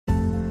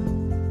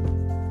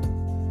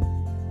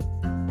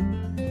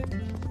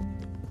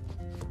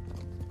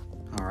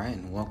right,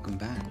 and welcome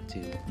back to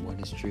What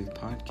is Truth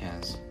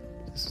podcast.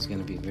 This is going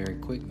to be very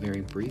quick,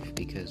 very brief,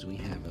 because we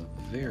have a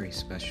very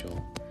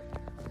special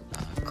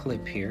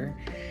clip here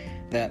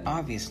that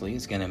obviously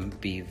is going to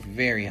be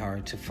very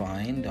hard to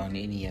find on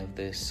any of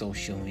the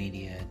social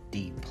media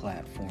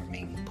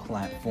deplatforming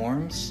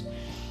platforms.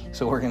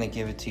 So we're going to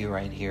give it to you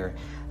right here.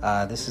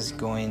 This is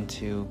going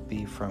to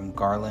be from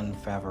Garland,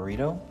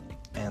 Favorito,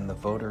 and the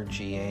voter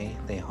GA.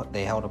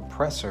 They held a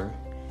presser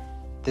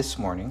this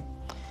morning,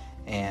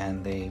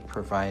 and they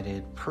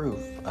provided proof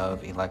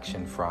of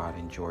election fraud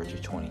in Georgia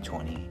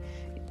 2020.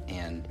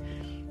 And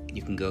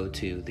you can go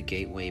to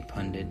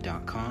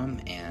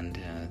thegatewaypundit.com, and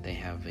they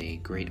have a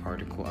great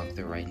article up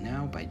there right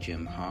now by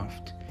Jim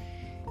Hoft.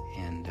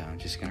 And I'm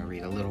just going to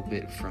read a little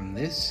bit from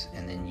this,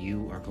 and then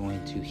you are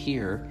going to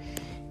hear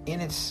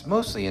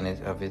mostly in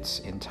its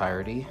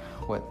entirety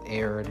what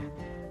aired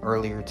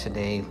earlier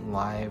today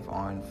live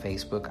on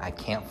Facebook. I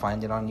can't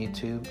find it on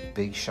YouTube.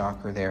 Big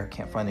shocker there.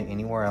 Can't find it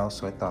anywhere else,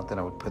 so I thought that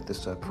I would put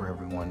this up for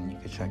everyone and you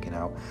could check it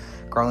out.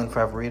 Garland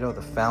Favorito, the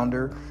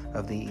founder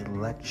of the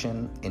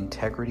election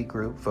integrity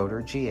group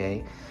Voter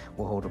GA,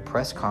 will hold a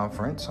press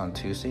conference on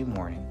Tuesday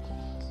morning.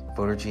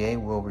 Voter GA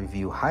will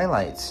review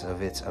highlights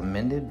of its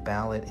amended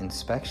ballot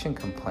inspection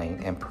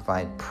complaint and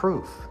provide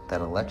proof that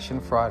election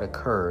fraud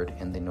occurred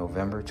in the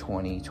November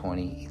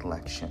 2020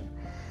 election.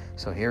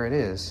 So here it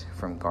is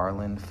from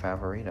Garland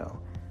Favorito.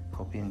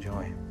 Hope you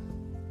enjoy.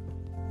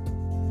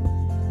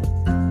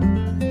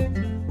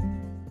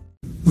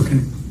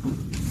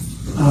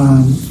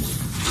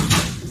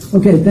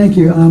 Okay, thank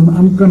you.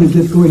 I'm going to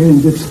just go ahead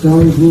and get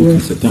started here.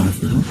 Sit down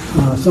if you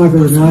want. Sorry for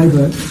the delay,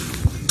 but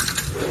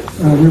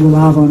we were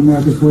live on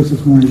America's Voice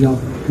this morning, as y'all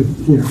could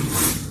hear.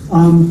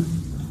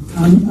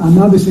 I'm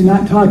obviously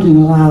not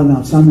talking loud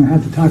enough, so I'm going to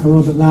have to talk a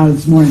little bit louder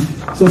this morning.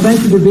 So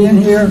thank you for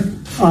being here.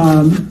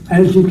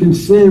 As you can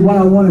see, what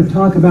I want to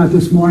talk about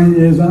this morning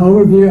is an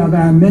overview of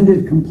our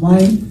amended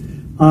complaint,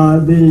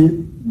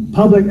 the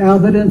public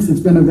evidence that's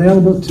been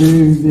available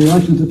to the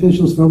elections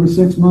officials for over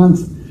 6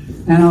 months,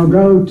 and I'll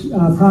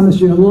promise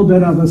you a little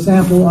bit of a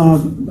sample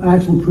of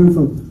actual proof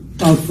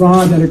of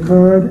fraud that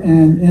occurred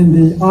and in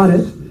the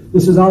audit.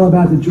 This is all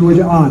about the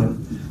Georgia audit.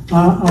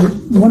 I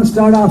want to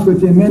start off with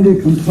the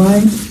amended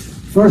complaint.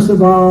 First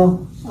of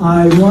all,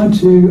 I'm going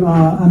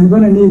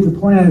to need to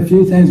point out a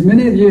few things.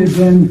 Many of you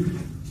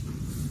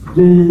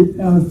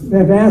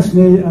have asked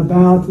me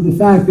about the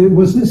fact that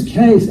was this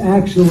case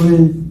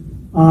actually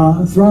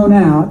thrown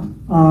out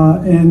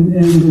in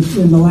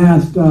the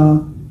last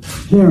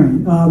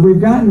hearing. We've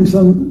gotten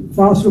some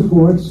false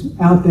reports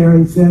out there.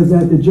 It says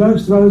that the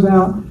judge throws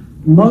out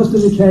most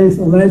of the case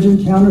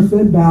alleging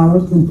counterfeit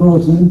ballots in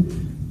Fulton.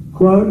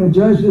 Quote, a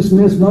judge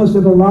dismissed most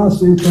of a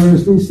lawsuit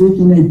Thursday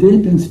seeking a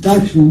deep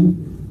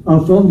inspection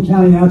of Fulton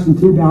County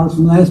absentee ballots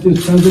from last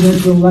year's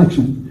presidential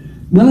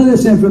election. None of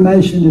this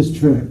information is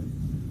true.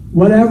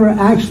 Whatever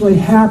actually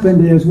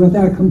happened is, with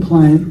our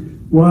complaint,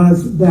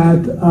 was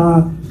that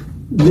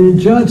the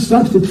judge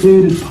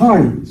substituted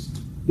parties.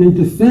 The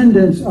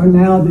defendants are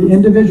now the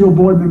individual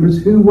board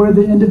members who were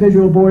the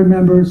individual board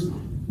members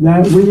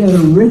that we had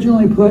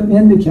originally put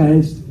in the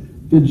case.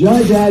 The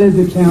judge added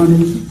the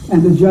county,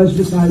 and the judge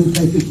decided to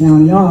take the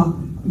county off.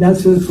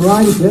 That's his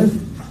prerogative,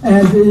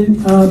 and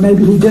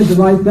maybe he did the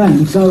right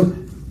thing. So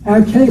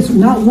our case,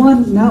 not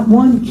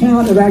one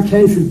count of our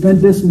case has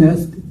been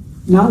dismissed.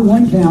 Not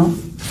one count.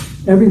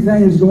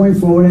 Everything is going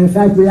forward. And in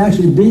fact, we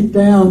actually beat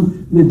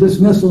down the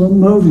dismissal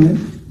movement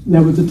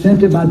that was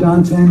attempted by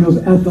Don Samuels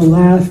at the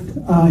last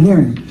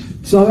hearing.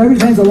 So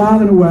everything's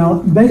alive and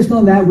well. Based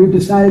on that, we've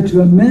decided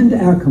to amend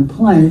our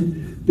complaint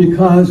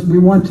because we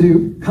want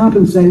to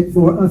compensate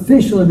for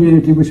official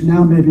immunity, which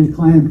now may be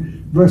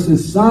claimed,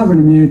 versus sovereign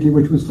immunity,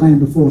 which was claimed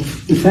before.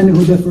 The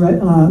technical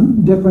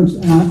difference,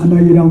 and I know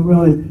you don't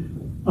really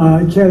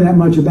care that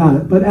much about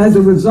it. But as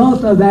a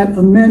result of that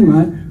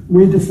amendment,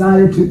 we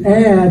decided to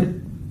add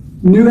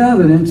new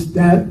evidence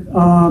that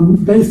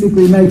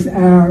basically makes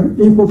our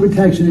equal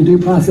protection and due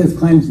process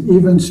claims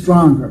even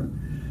stronger.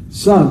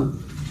 So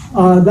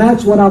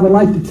that's what I would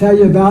like to tell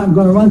you about. I'm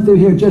going to run through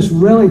here just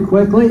really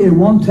quickly. It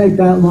won't take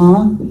that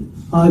long,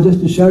 just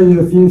to show you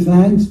a few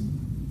things.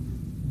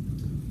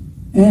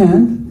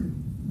 And,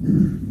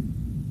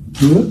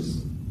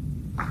 whoops,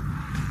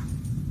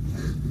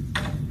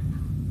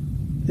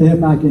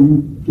 if I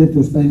can get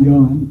this thing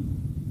going.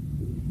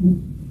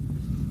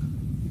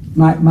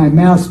 My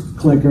mouse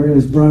clicker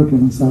is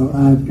broken, so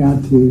I've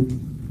got to.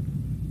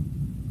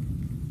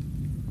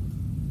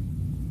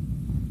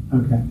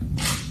 Okay,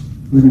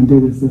 we're going to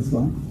do this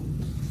way.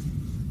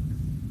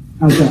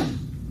 How's that?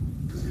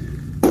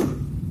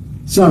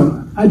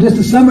 So, just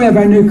a summary of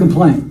our new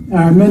complaint.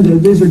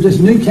 These are just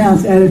new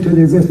counts added to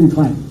the existing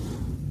claim.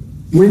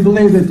 We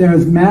believe that there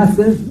is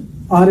massive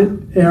audit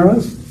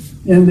errors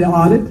in the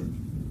audit.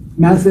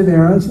 Massive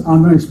errors.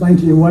 I'm going to explain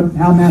to you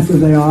how massive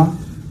they are.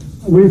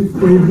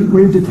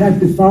 We've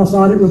detected false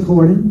audit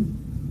reporting.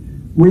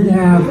 We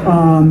have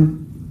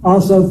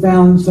also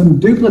found some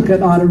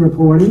duplicate audit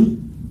reporting.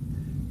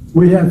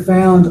 We have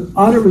found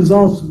audit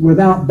results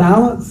without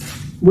ballots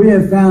we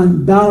have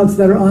found ballots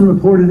that are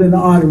unreported in the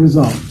audit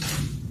results.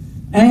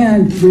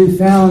 And we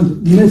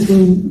found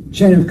missing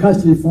chain of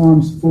custody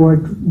forms for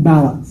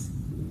ballots.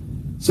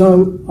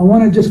 So I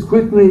want to just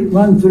quickly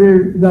run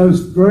through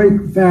those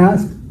very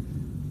fast.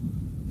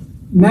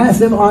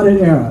 Massive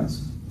audit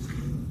errors.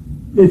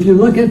 If you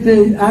look at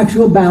the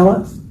actual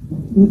ballots,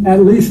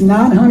 at least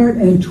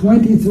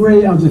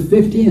 923 of the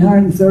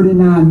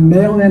 1,539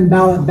 mail-in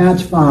ballot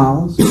batch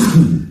files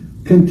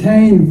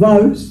contain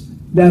votes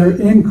that are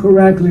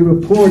incorrectly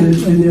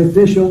reported in the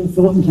official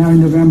Fulton County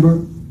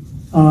November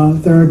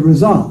 3rd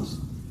results.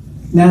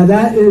 Now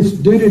that is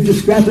due to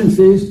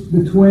discrepancies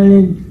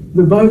between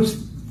the votes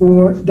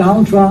for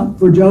Donald Trump,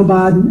 for Joe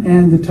Biden,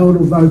 and the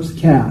total votes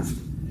cast.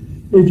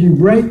 If you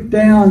break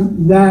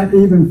down that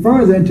even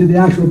further into the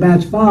actual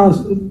batch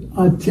files,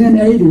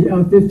 1080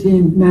 of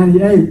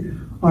 1598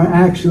 are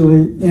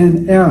actually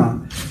in error.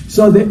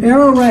 So the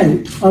error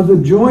rate of the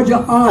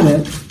Georgia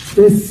audit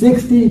is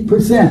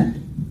 60%.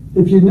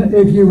 If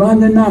you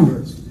run the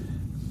numbers.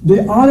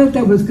 The audit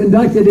that was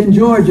conducted in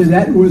Georgia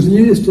that was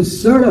used to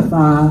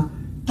certify,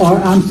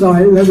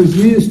 that was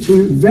used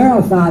to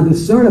verify the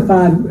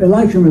certified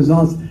election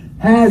results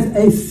has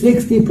a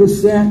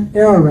 60%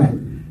 error rate.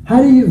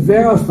 How do you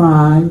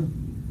verify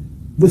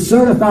the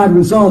certified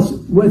results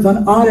with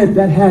an audit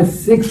that has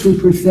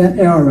 60%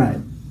 error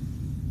rate?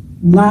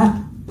 Not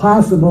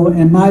possible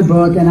in my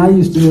book, and I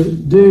used to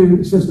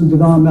do system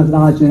development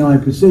methodology and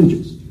audit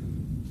procedures.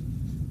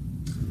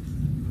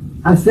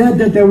 I said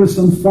that there was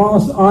some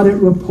false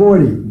audit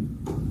reporting.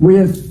 We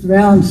have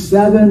found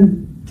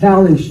 7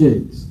 tally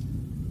sheets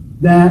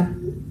that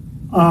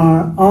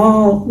are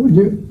all,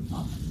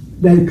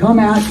 they come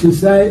out to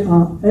say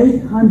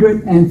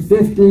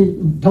 850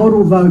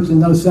 total votes in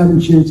those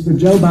 7 sheets for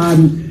Joe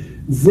Biden,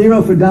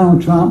 0 for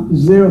Donald Trump,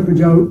 0 for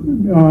Joe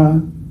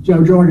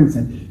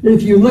Jorgensen.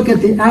 If you look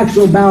at the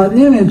actual ballot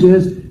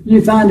images,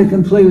 you find a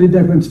completely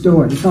different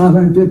story.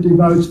 550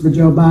 votes for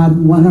Joe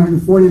Biden,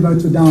 140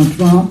 votes for Donald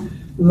Trump,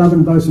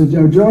 11 votes for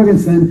Joe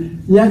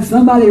Jorgensen. Yet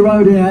somebody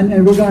wrote in,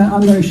 and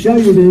I'm going to show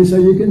you these so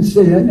you can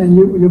see it, and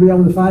you'll be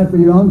able to find it for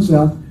your own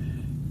self.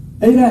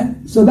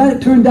 So that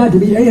it turned out to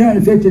be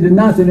 850 to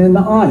nothing in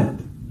the audit.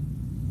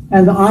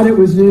 And the audit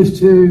was used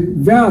to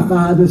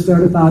verify the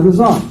certified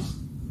results.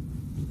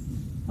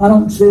 I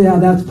don't see how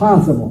that's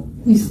possible.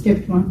 You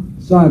skipped one.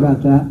 Sorry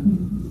about that.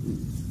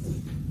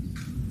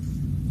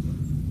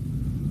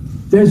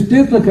 There's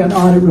duplicate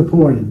audit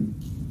reporting.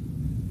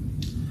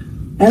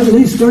 At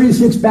least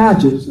 36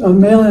 batches of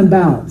mail-in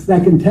ballots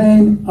that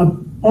contain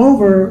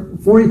over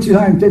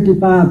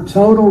 4,255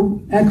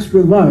 total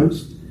extra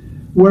votes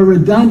were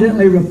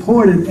redundantly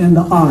reported in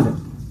the audit.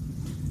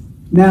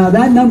 Now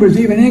that number is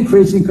even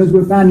increasing because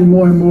we're finding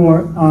more and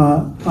more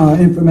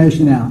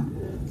information out.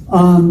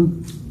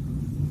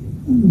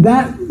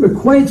 That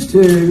equates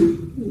to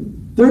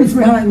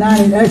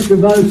 3,390 extra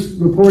votes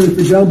reported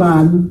for Joe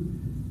Biden,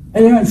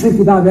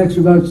 865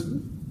 extra votes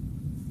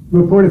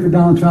reported for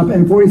Donald Trump,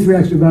 and 43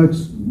 extra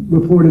votes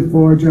reported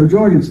for Joe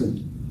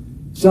Jorgensen.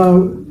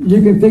 So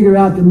you can figure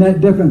out the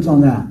net difference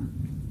on that.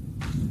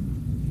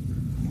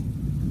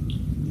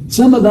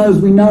 Some of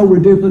those we know were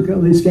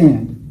duplicately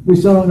scanned. We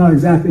still don't know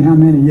exactly how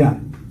many yet.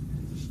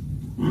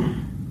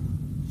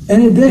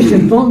 In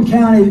addition, Fulton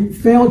County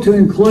failed to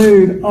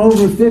include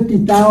over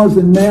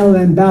 50,000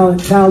 mail-in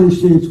ballot tally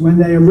sheets when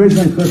they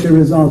originally put their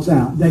results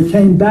out. They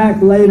came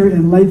back later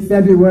in late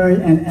February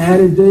and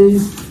added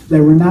these. They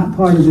were not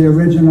part of the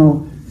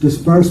original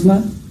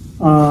disbursement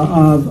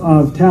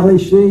of tally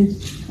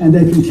sheets, and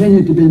they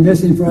continued to be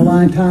missing for a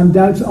long time.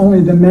 That's only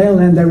the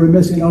mail-in. They were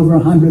missing over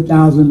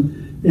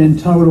 100,000 in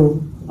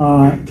total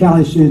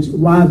tally sheets.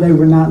 Why they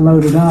were not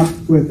loaded up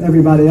with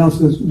everybody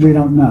else's, we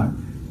don't know.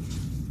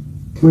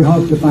 We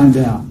hope to find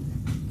out.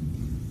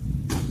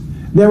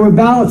 There were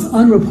ballots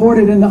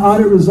unreported in the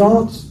audit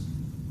results.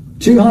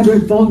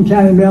 200 Fulton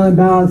County mail-in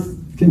ballots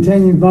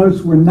containing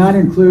votes were not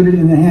included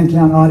in the hand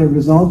count audit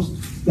results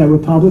that were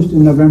published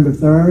in November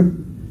 3rd.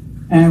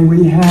 And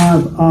we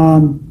have,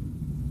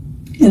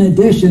 in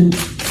addition,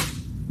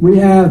 we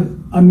have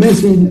a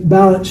missing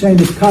ballot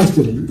chain of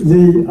custody.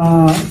 The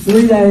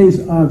 3 days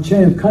of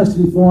chain of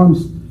custody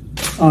forms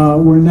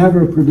were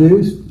never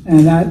produced,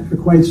 and that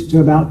equates to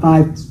about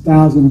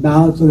 5,000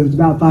 ballots. So there's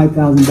about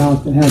 5,000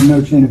 ballots that have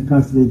no chain of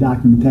custody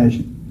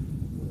documentation.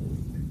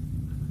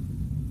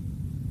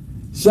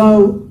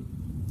 So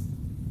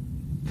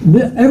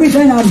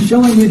everything I'm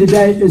showing you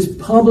today is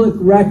public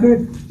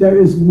record. There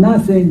is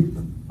nothing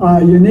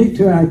unique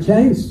to our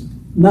case,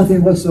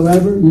 nothing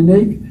whatsoever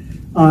unique.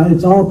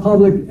 It's all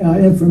public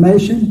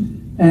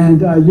information,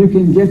 and you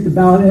can get the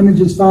ballot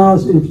images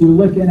files. If you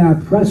look in our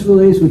press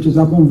release, which is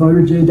up on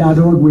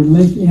voterj.org, we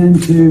link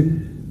into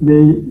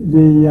the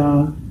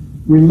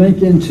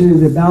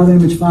ballot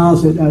image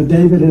files that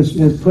David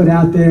has put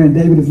out there, and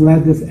David has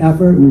led this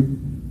effort. We're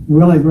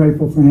really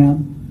grateful for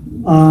him.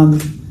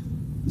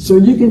 So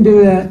you can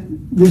do that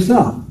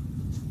yourself.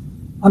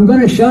 I'm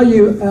going to show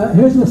you,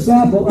 here's a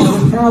sample of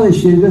the tally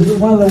sheet. This is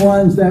one of the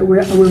ones that we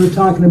were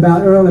talking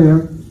about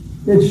earlier.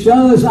 it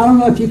shows, I don't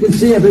know if you can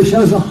see it, but it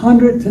shows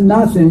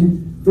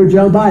 100-0 for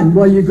Joe Biden.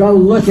 Well, you go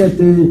look at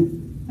the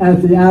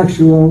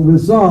actual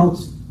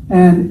results,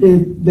 and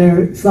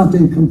they're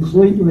something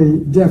completely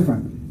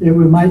different. It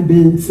might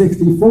be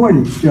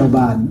 60-40 Joe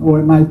Biden, or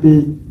it might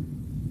be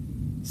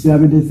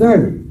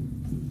 70-30.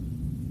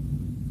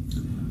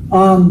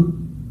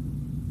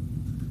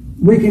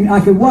 I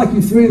could walk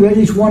you through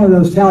each one of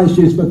those tally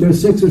sheets, but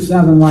there's 6 or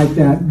 7 like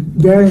that,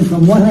 varying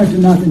from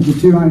 100-0 to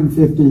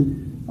 250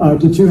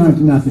 to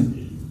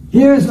 200-0.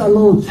 Here's a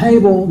little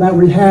table that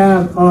we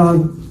have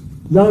of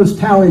those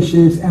tally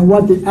sheets and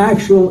what the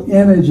actual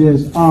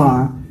images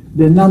are,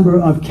 the number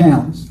of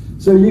counts.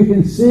 So you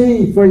can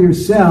see for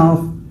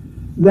yourself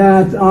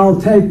that I'll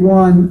take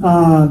one,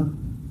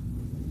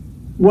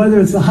 whether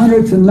it's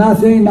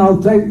 100-0,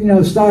 I'll take,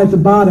 start at the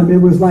bottom. It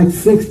was like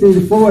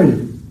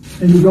 60-40.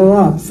 And you go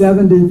up,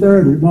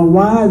 70-30. Well,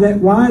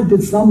 why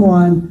did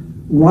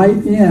someone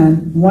write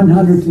in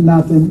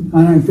 100-0,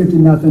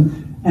 150-0,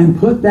 and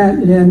put that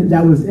in,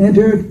 that was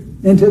entered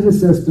into the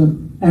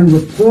system and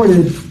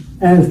reported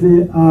as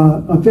the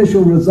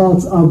official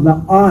results of the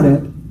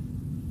audit,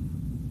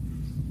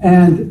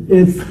 and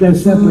they're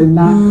simply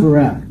not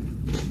correct.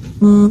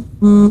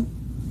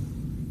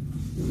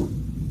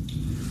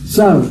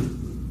 So,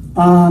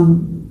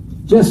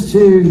 just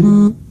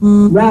to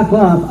wrap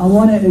up, I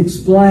want to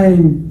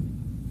explain,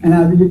 and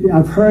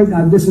I've heard,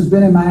 this has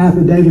been in my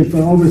affidavit for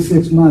over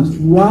 6 months,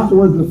 what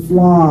were the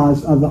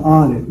flaws of the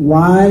audit?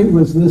 Why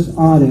was this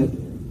audit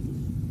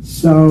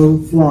so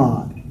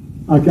flawed?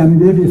 Okay, I'm going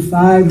to give you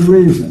 5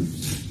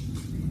 reasons.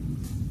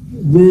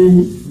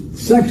 The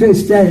Secretary of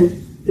State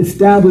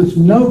established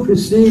no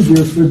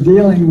procedures for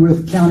dealing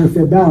with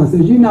counterfeit ballots.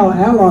 As you know,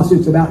 our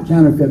lawsuit's about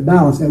counterfeit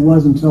ballots. It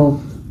was until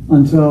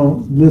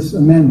this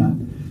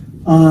amendment.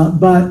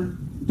 But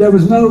there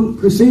was no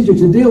procedure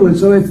to deal with.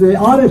 So if the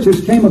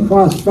auditors came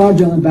across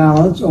fraudulent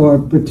ballots or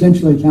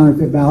potentially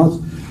counterfeit ballots,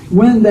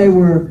 when they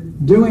were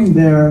doing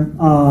their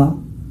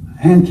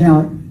hand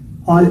count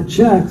audit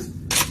checks,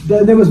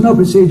 there was no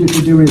procedure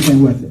to do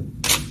anything with it.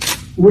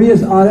 We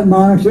as audit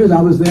monitors,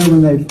 I was there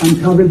when they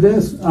uncovered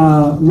this,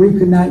 we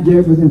could not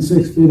get within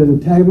 6 feet of the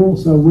table,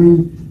 so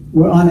we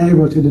were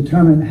unable to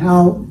determine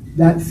how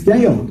that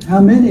scaled.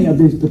 How many of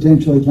these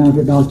potentially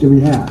counterfeit ballots do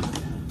we have?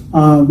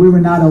 We were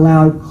not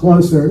allowed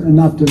closer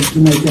enough to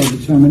make that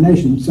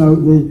determination. So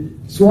the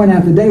sworn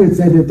affidavit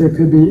said that there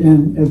could be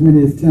in as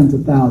many as tens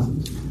of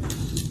thousands.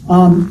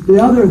 The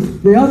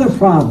other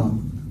problem,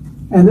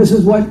 and this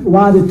is why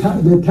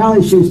the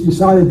tally sheets you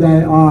saw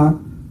today are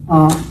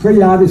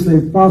pretty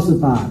obviously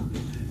falsified.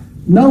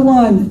 No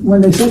one,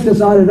 when they set this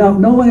audit up,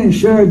 no one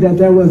ensured that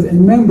there was a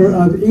member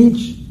of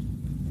each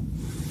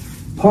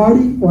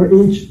party or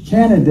each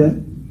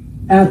candidate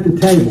at the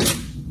table.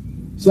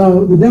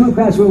 So the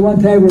Democrats were at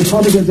one table,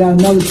 Republicans at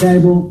another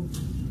table,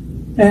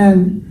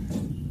 and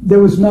there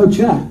was no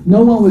check.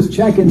 No one was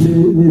checking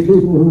the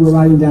people who were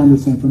writing down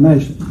this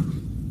information.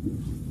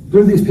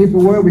 Who these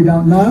people were, we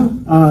don't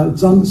know.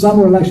 Some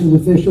were elections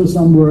officials,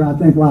 some were, I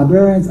think,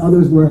 librarians,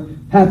 others were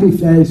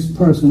happy-faced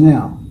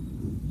personnel.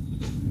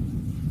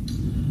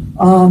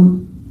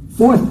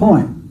 4th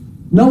point,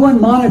 no one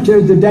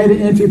monitored the data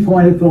entry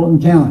point at Fulton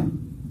County.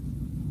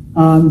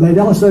 They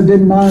also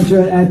didn't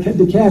monitor it at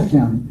DeKalb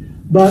County.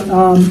 But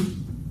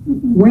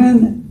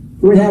when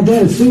we had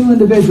a single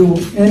individual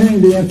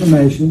entering the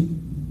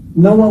information,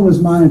 no one was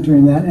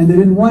monitoring that, and they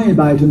didn't want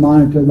anybody to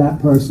monitor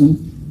that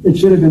person. It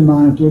should have been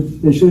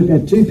monitored. They should have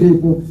had 2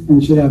 people,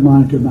 and they should have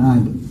monitored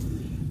behind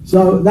them.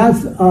 So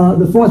that's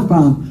the 4th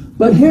problem.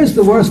 But here's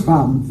the worst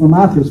problem from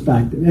my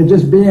perspective, and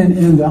just being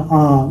in the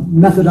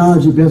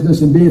methodology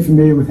business and being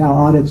familiar with how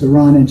audits are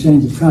run and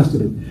chains of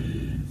custody.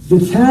 The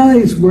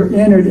tallies were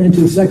entered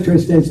into the Secretary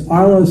of State's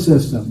Arlo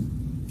system,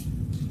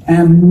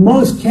 and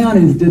most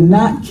counties did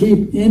not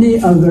keep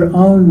any of their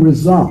own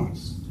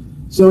results.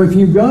 So if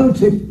you go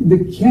to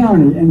the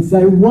county and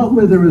say, what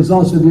were the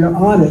results of your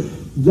audit,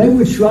 they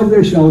would shrug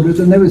their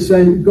shoulders and they would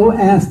say, go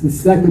ask the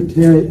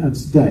Secretary of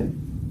State.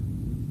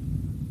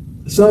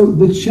 So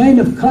the chain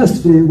of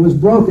custody was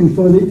broken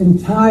for the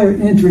entire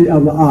entry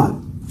of the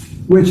audit,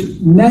 which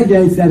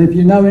negates that if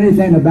you know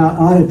anything about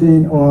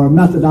auditing or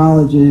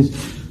methodologies,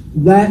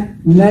 that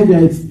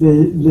negates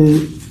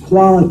the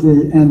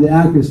quality and the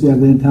accuracy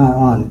of the entire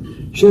audit.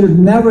 Should have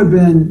never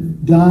been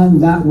done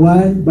that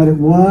way, but it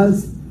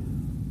was.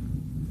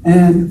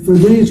 And for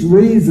these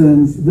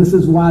reasons, this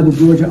is why the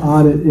Georgia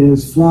audit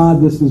is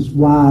flawed. This is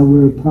why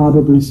we're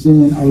probably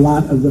seeing a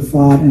lot of the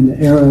fraud and the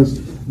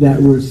errors that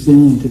we're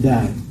seeing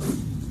today.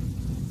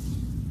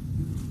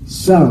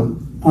 So,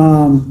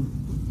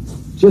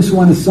 just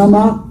want to sum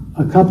up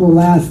a couple of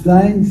last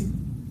things.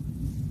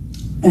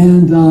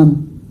 And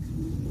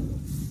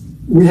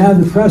we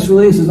have the press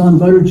releases on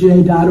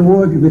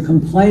voterga.org. The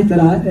complaint that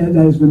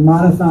has been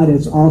modified,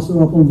 it's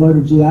also up on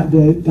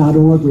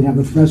voterga.org. We have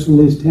a press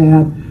release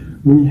tab.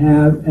 We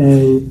have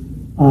the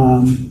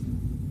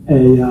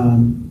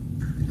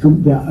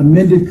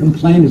amended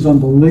complaint is on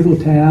the legal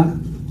tab.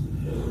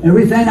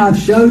 Everything I've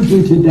showed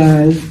you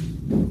today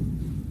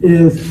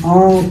is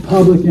all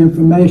public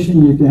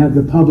information. You can have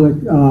the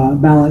public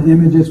ballot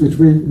images, which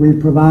we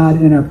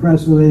provide in our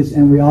press release,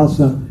 and we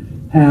also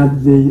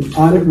have the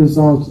audit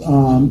results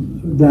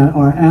that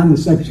are on the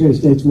Secretary of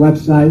State's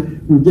website.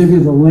 We give you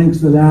the links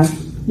for that.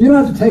 You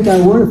don't have to take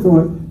our word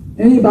for it.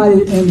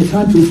 Anybody in the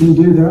country can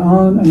do their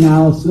own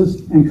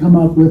analysis and come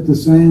up with the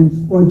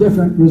same or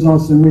different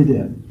results than we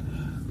did.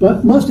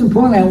 But most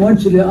importantly, I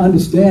want you to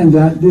understand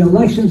that the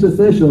elections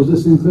officials,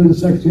 this includes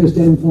the Secretary of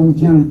State and Fulton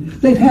County,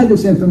 they've had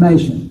this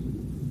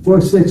information for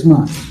 6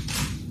 months.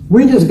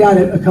 We just got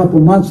it a couple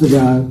months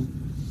ago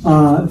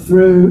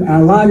through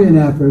our lobbying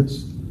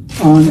efforts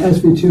on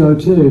SB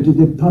 202 to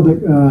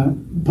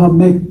get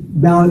make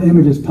ballot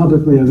images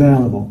publicly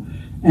available.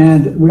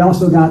 And we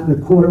also got the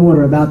court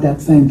order about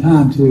that same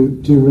time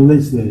to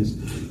release these.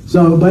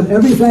 So, but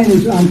everything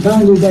is, I'm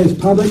telling you today, is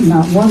public.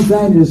 Not one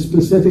thing is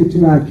specific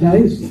to our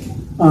case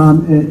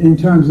in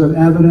terms of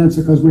evidence,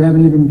 because we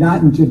haven't even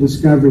gotten to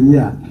discovery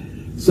yet.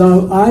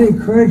 So I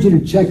encourage you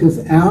to check us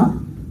out,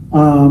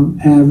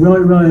 and I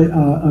really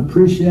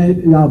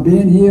appreciate y'all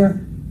being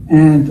here.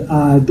 And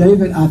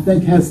David, I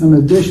think, has some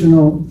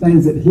additional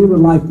things that he would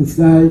like to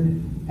say.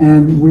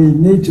 And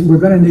we're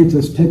going to need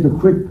to take a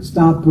quick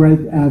stop break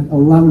at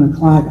 11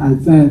 o'clock, I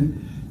think,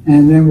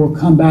 and then we'll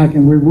come back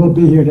and we will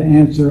be here to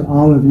answer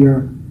all of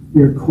your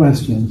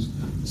questions.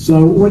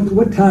 So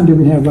what time do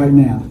we have right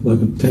now?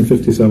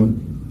 10:57.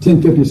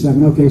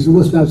 10:57. Okay, so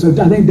we'll stop. So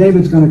I think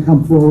David's going to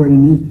come forward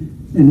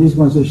and he's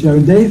going to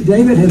show.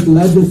 David has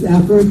led this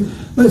effort,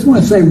 but I just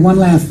want to say one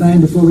last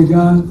thing before we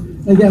go.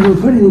 Again, we're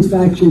putting these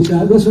fact sheets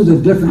out. This was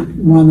a different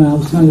one that I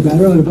was telling you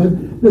about earlier,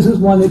 but this is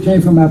one that came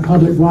from our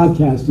public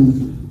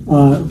broadcasting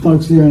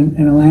folks here in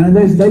Atlanta.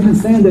 They've been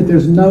saying that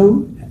there's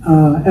no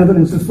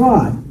evidence of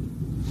fraud.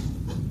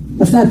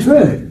 That's not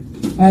true.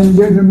 And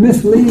they're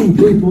misleading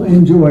people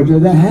in Georgia.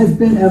 There has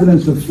been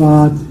evidence of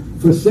fraud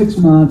for 6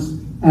 months.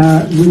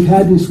 We've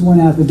had these sworn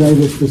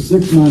affidavits for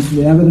 6 months.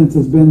 The evidence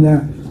has been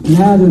there.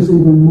 Now there's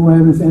even more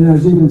evidence, and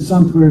there's even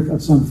some proof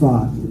of some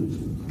fraud.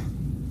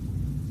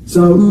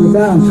 So with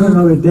that, I'm turning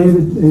over to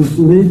David, who's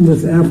leading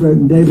this effort.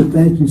 And David,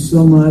 thank you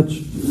so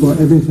much for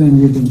everything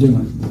you've been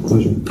doing.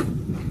 Pleasure.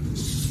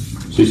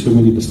 So you said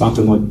we need to stop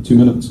in like 2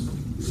 minutes?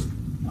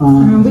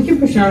 We can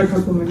push out a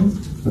couple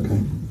minutes. Okay.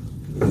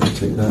 Let's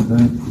take that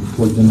back.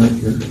 Plug in right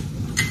here.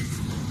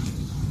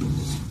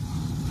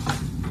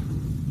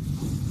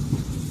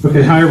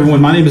 Okay, hi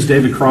everyone. My name is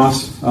David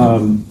Cross.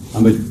 I'm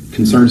a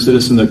concerned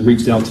citizen that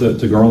reached out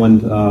to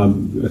Garland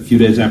a few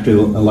days after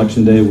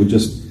Election Day with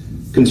just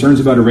concerns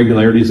about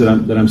irregularities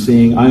that I'm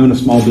seeing. I own a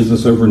small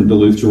business over in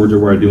Duluth, Georgia,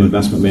 where I do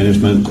investment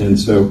management, and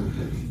so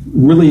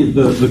really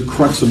the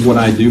crux of what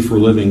I do for a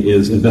living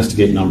is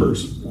investigate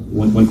numbers.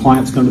 When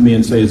clients come to me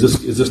and say, is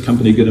this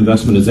company a good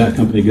investment? Is that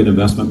company a good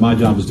investment? My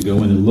job is to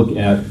go in and look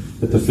at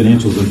the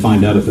financials and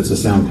find out if it's a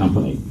sound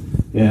company.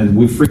 And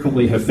we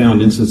frequently have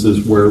found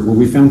instances where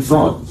we found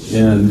fraud,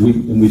 and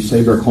we've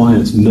saved our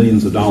clients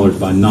millions of dollars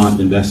by not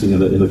investing in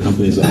the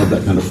companies that have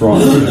that kind of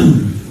fraud.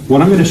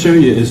 What I'm going to show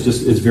you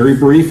is very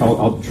brief.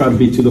 I'll try to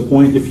be to the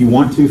point. If you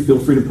want to, feel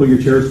free to pull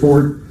your chairs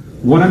forward.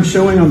 What I'm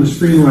showing on the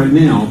screen right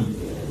now,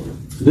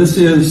 this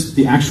is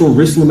the actual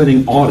risk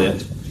limiting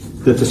audit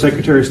that the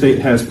Secretary of State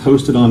has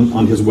posted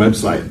on his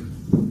website.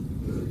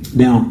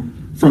 Now,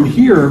 from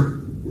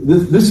here,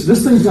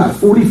 this thing's got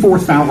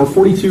 44,000 or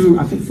 42,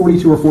 I think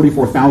 42 or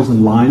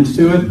 44,000 lines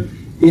to it.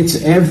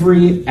 It's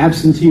every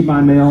absentee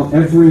by mail,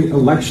 every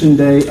election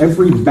day,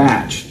 every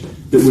batch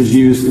that was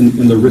used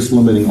in the risk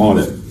limiting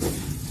audit.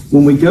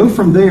 When we go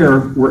from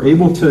there, we're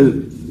able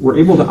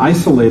to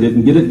isolate it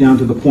and get it down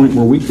to the point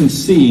where we can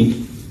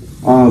see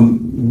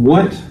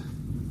what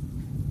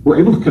we're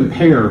able to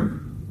compare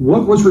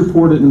what was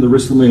reported in the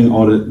risk limiting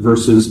audit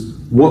versus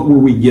what were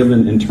we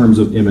given in terms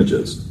of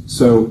images.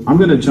 So I'm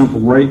going to jump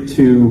right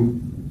to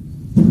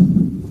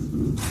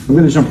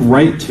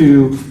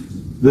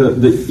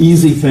the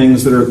easy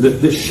things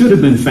that should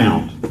have been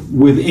found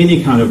with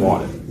any kind of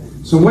audit.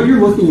 So what you're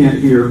looking at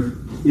here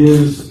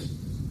is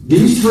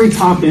these three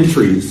top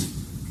entries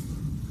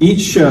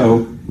each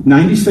show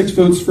 96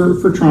 votes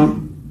for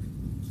Trump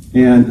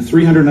and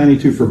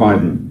 392 for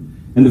Biden.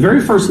 And the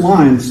very first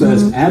line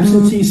says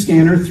absentee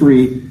scanner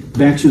 3,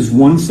 batches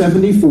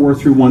 174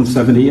 through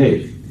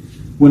 178.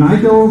 When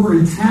I go over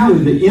and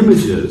tally the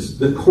images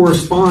that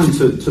correspond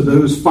to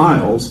those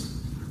files,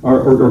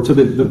 or to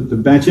the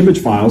batch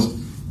image files,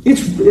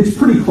 it's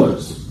pretty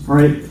close, all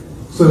right?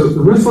 So the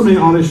risk limiting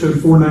audit showed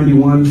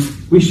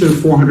 491. We showed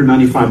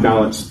 495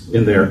 ballots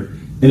in there,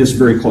 and it's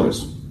very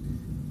close.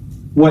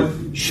 What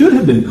should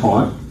have been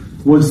caught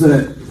was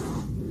that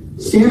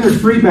Scanner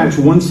 3 batch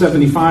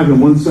 175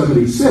 and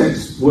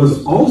 176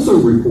 was also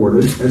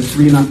reported as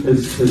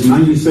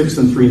 96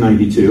 and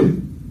 392.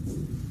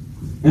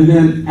 And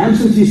then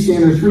absentee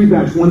scanner 3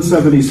 batch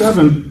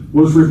 177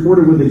 was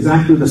reported with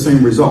exactly the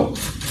same result.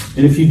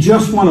 And if you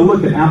just want to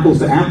look at apples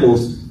to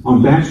apples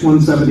on batch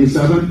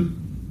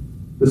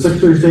 177, the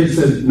Secretary of State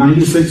said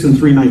 96 and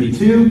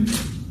 392.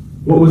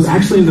 What was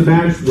actually in the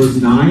batch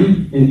was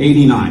 9 and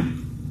 89.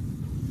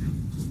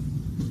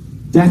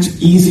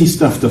 That's easy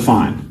stuff to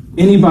find.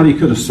 Anybody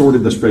could have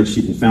sorted the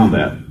spreadsheet and found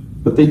that,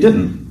 but they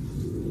didn't.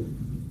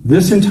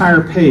 This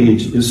entire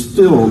page is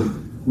filled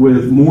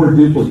with more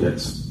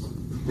duplicates.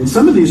 And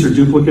some of these are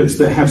duplicates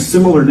that have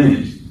similar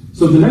names.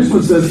 So the next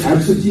one says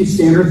absentee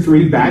scanner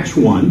 3 batch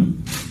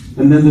 1,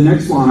 and then the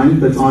next line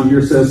that's on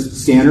here says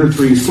scanner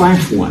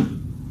 3/1.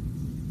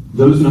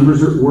 Those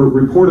numbers were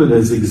reported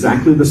as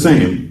exactly the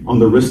same on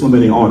the risk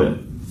limiting audit.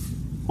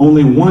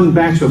 Only one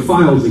batch of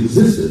files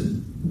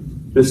existed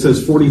that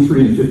says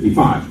 43 and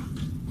 55.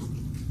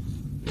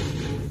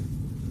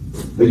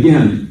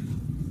 Again,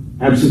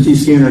 absentee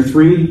scanner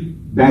 3,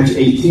 batch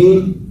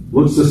 18,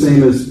 looks the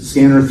same as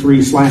scanner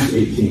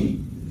 3/18.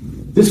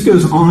 This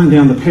goes on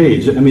down the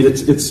page. I mean,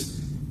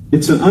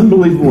 it's an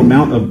unbelievable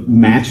amount of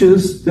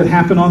matches that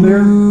happen on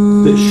there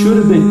that should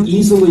have been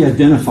easily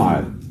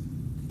identified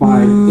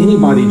by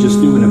anybody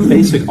just doing a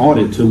basic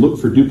audit to look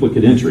for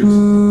duplicate entries.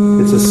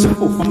 It's a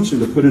simple function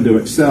to put into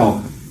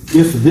Excel.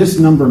 If this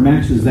number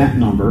matches that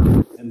number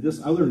and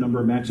this other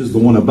number matches the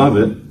one above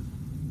it,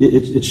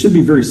 it should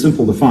be very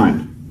simple to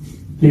find.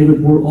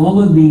 David, were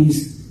all of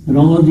these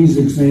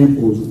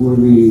examples were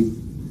the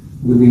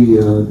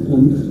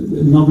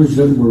numbers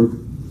that were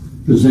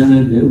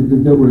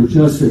presented that were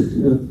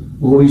adjusted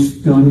always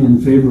done in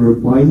favor of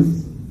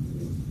Biden?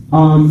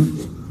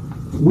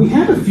 We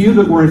had a few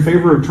that were in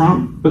favor of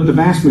Trump, but the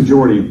vast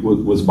majority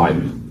was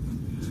Biden.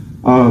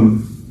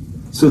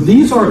 So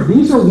these are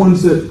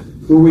ones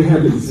where we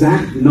have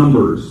exact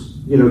numbers.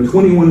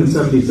 21 and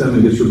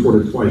 77 gets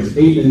reported twice.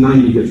 8 and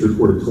 90 gets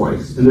reported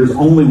twice. And there's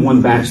only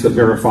one batch that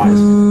verifies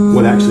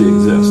what actually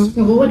exists.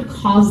 So what would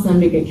cause them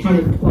to get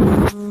counted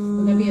twice?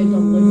 Would that be a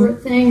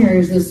deliberate thing, or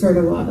is this sort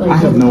of what? I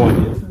have no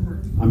idea.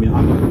 I mean,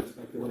 I'm not going to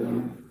speculate on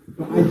it.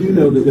 But I do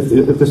know that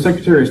if the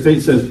Secretary of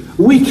State says,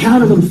 we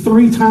counted them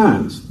 3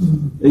 times,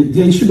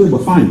 they should be able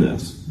to find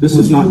this. This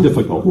is not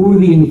difficult. Who were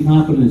the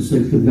incompetents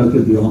that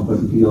conducted the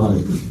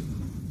audit?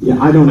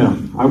 Yeah, I don't know.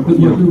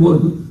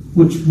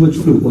 Which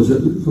group? Was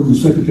it from the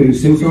Secretary of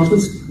State's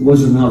office, or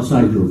was it an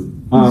outside group?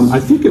 I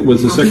think it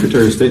was the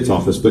Secretary of State's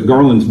office, but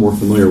Garland's more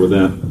familiar with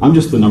that. I'm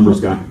just the numbers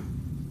guy.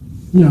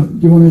 Yeah, do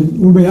you want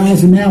to be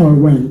answering now or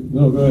wait?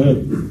 No, go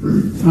ahead.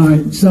 All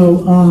right,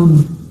 so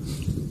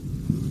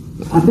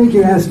I think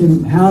you're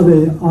asking how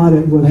the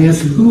audit was. I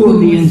asked who are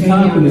the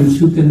incompetents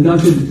who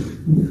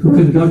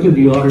conducted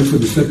the audit for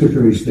the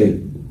Secretary of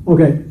State.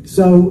 Okay,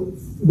 so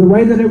the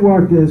way that it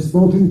worked is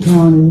Fulton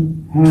County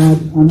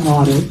had an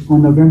audit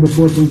on November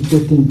 14th,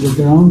 15th with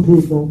their own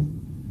people,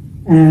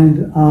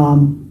 and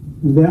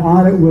the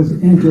audit was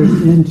entered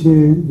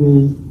into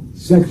the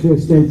Secretary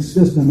of State's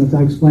system, as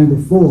I explained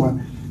before,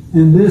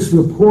 and this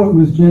report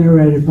was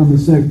generated from the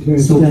Secretary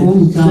of State. So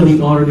Fulton County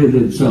audited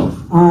itself?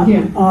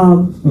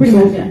 Pretty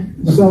much, yeah.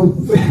 So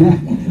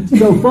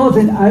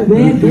Fulton,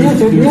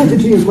 the answer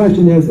to your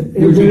question is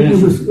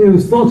it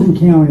was Fulton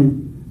County,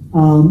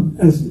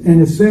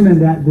 and assuming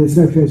that the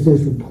Secretary of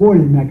State's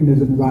reporting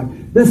mechanism is right.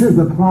 This is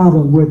the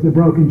problem with the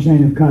broken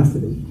chain of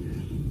custody.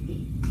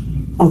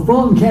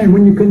 Fulton County,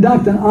 when you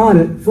conduct an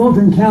audit,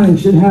 Fulton County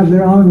should have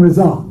their own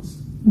results.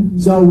 Mm-hmm.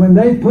 So when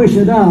they push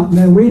it up,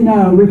 then we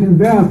can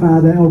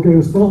verify that, okay, it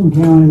was Fulton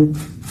County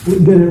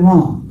that did it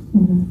wrong.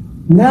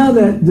 Mm-hmm. Now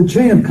that the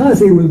chain of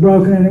custody was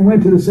broken and it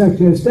went to the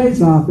Secretary of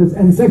State's office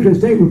and the Secretary of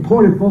State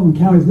reported Fulton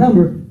County's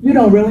number, you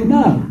don't really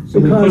know. So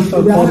they pushed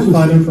up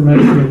falsified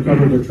information and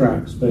covered their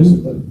tracks,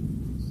 basically.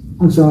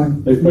 I'm sorry?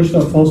 They pushed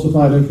up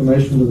falsified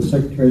information to the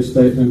Secretary of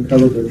State and then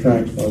covered their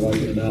tracks by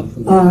wiping it out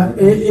from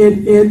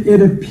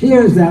it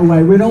appears that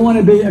way. We don't want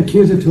to be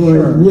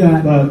accusatory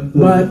yet,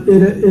 but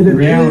the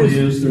reality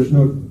is there's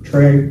no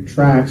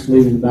tracks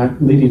leading back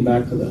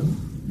to them.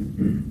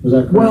 Is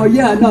that correct? Well,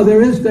 yeah, no,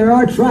 there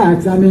are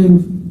tracks. I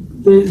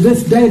mean,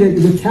 this data,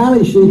 the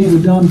tally sheets were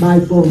done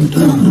by Fulton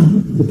County.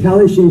 The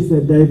tally sheets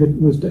that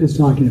David is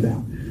talking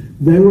about,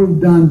 they were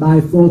done by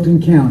Fulton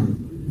County.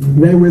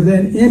 They were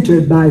then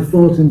entered by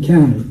Fulton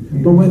County.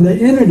 But when they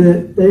entered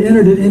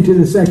it into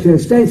the Secretary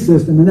of State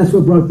system, and that's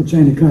what broke the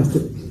chain of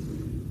custody.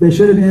 They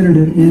should have entered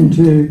it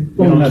into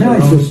Fulton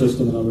County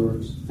system, in other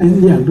words.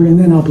 And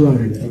then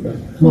uploaded it. Okay.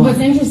 Well, what's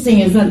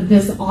interesting is that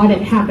this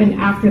audit happened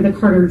after the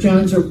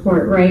Carter-Jones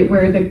report, right,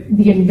 where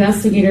the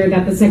investigator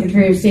that the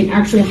Secretary of State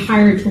actually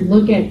hired to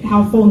look at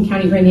how Fulton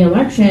County ran the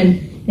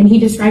election, and he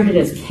described it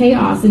as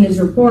chaos in his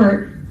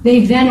report.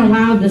 They then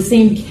allowed the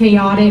same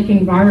chaotic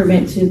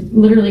environment to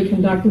literally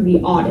conduct the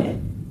audit,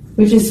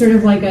 which is sort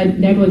of like a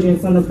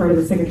negligence on the part of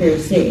the Secretary of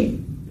State,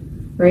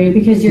 right?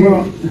 Because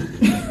you're...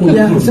 The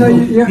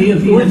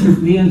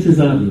answer's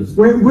obvious.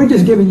 We're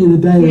just giving you the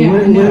data.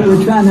 Yeah,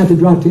 we're trying not to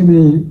draw too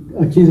many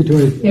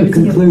accusatory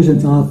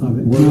conclusions off of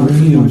it. Were there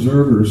any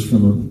observers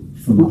from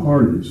the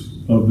parties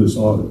of this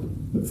audit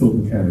that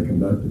Fulton County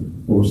conducted?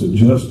 Or was it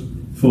just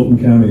Fulton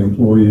County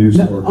employees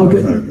or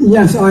contractors?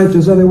 Yes, all right.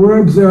 So there were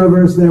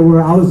observers. I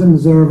was an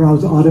observer. I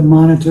was an audit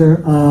monitor.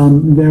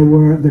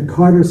 The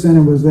Carter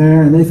Center was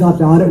there, and they thought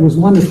the audit was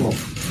wonderful.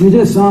 You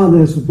just saw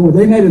this report.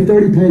 They made a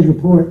 30-page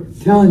report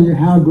telling you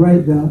how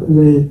great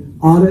the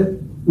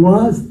audit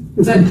was.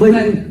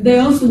 But they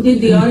also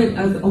did the audit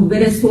of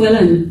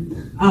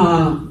Venezuelan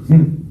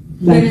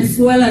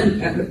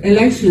Venezuelan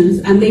elections,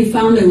 and they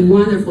found it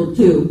wonderful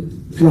too.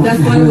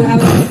 That's why we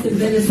have a in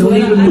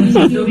Venezuela.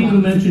 Don't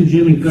even mention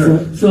Jimmy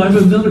Carter. So I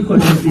have another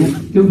question for you.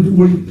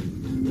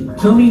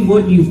 Tell me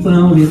what you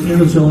found in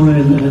Arizona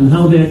and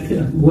how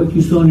what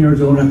you saw in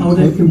Arizona, how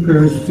that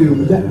compares to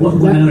what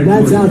went on in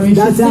Georgia.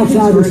 That's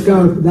outside the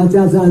scope. That's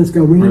outside the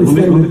scope. We need to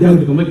stay with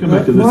David. Let me come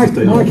back to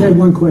this. Mark had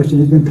one question.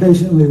 He's been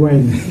patiently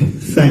waiting.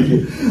 Thank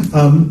you.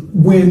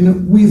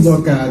 When we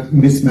look at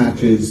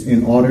mismatches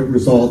in audit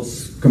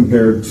results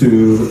compared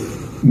to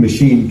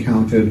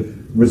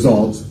machine-counted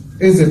results,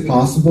 is it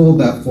possible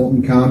that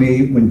Fulton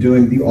County, when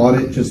doing the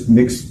audit, just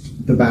mixed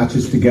the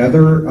batches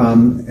together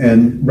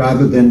and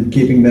rather than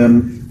keeping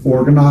them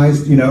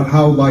organized?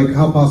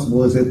 How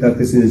possible is it that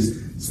this is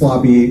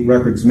sloppy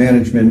records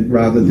management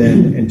rather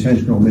than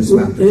intentional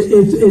mismatches?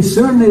 It's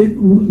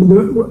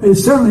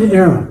certainly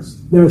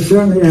errors. There are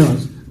certainly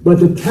errors.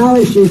 But the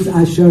tally sheets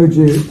I showed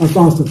you are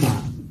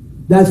falsified.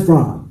 That's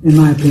fraud, in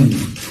my opinion.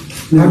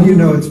 How do you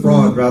know it's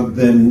fraud rather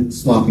than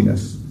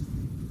sloppiness?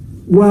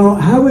 Well,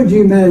 how would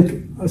you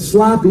make a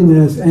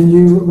sloppiness and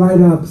you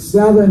write up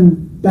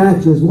 7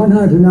 batches,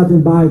 100 to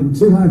nothing Biden,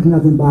 200 to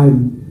nothing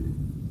Biden?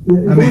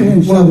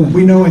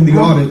 We know in the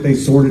audit they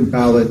sorted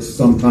ballots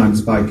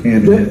sometimes by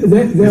candidate.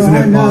 Isn't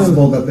it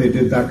possible that they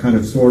did that kind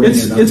of sorting?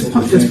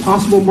 It's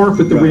possible, Mark,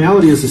 but the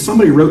reality is that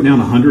somebody wrote down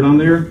 100 on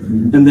there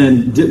and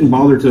then didn't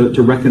bother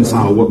to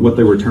reconcile what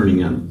they were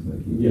turning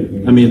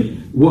in. I mean,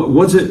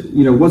 was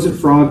it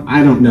fraud?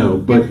 I don't know.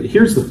 But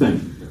here's the thing.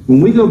 When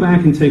we go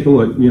back and take a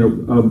look,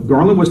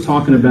 Garland was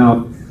talking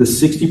about the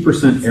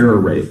 60% error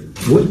rate.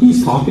 What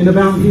he's talking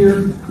about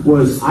here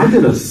was I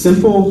did a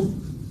simple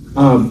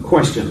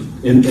question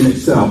in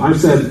Excel. I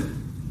said,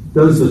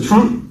 does the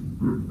Trump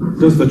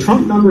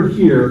number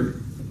here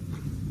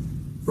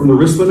from the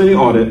risk limiting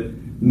audit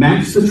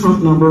match the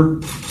Trump number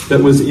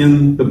that was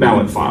in the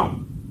ballot file?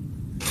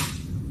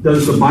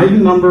 Does the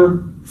Biden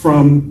number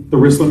from the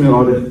risk limiting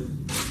audit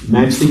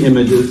match the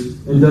images?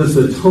 And does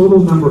the total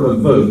number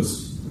of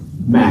votes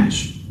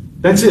match?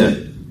 That's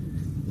it.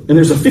 And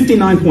there's a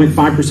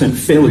 59.5%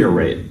 failure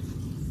rate.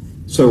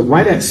 So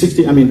right at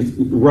 60,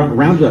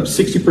 rounded up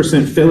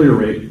 60% failure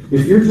rate,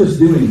 if you're just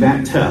doing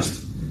that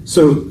test.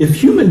 So if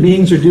human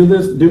beings are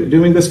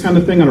doing this kind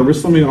of thing on a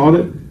risk limiting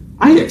audit,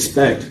 I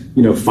expect,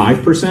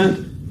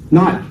 5%,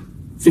 not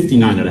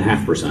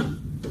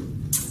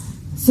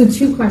 59.5%. So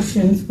 2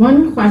 questions.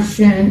 One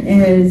question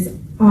is,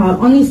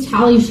 on these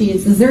tally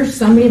sheets, is there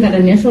somebody that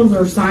initials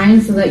or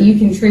signs so that you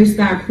can trace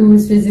back who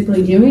is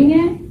physically doing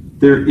it?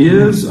 There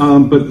is,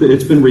 but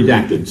it's been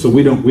redacted, so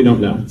we don't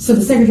know. So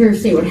the Secretary of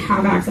State would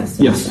have access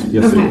to that then?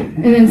 Yes. Okay.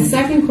 And then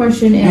second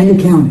question is... And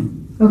the county.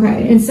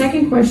 Okay. And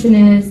second question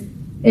is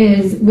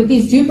with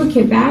these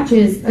duplicate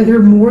batches, are there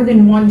more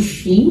than one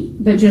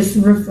sheet that just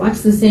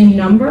reflects the same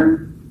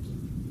number?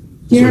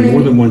 Is there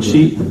more than one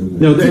sheet?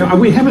 No,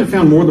 we haven't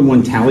found more than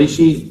one tally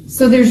sheet.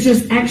 So there's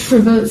just extra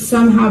votes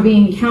somehow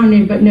being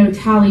counted, but no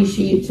tally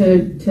sheet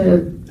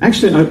to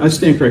Actually, I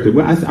stand corrected.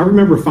 I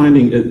remember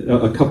finding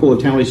a couple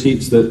of tally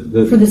sheets that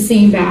for the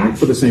same batch.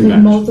 For the same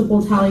batch.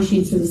 Multiple tally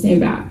sheets for the same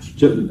batch.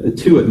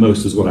 2 at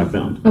most is what I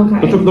found.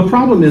 Okay. But the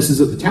problem is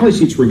that the tally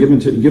sheets were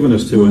given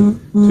us to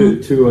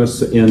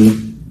us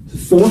in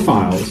 4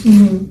 files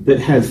that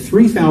had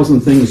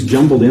 3,000 things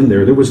jumbled in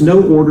there. There was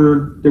no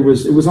order. It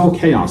was all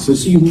chaos. So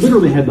you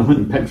literally had to hunt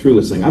and peck through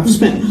this thing. I've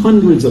spent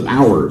hundreds of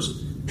hours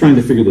trying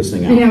to figure this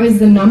thing out. And now, is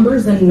the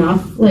numbers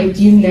enough? Like,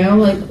 do you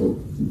know,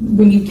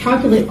 when you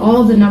calculate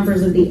all the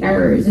numbers of the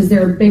errors, is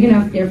there a big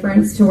enough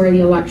difference to where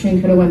the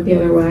election could have went the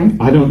other way?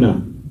 I don't know.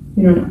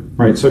 You don't know.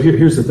 All right, so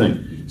here's the thing.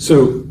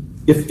 So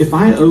if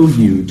I owe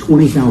you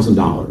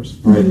 $20,000,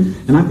 right,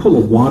 and I pull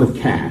a wad of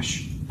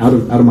cash out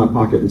of my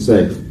pocket and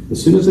say,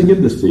 as soon as I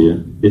give this to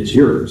you, it's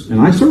yours, and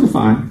I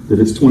certify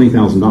that it's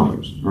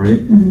 $20,000, all right,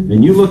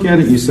 and you look at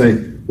it and you say,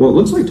 well, it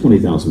looks like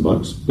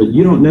 $20,000, but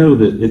you don't know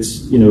that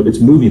it's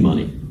movie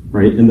money.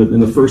 Right, in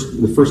the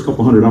first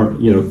couple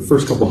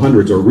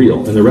hundreds are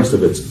real, and the rest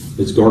of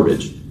it's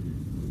garbage.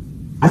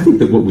 I think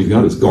that what we've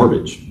got is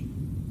garbage.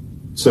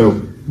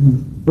 So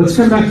let's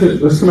come back to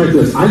this.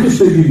 I just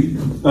showed you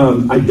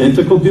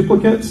identical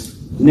duplicates.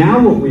 Now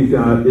what we've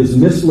got is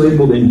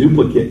mislabeled and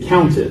duplicate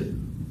counted.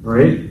 All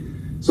right.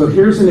 So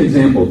here's an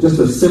example, just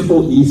a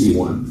simple, easy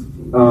one.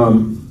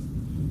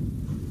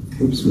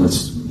 Oops, my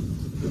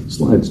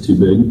slide's too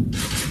big.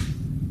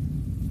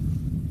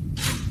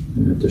 I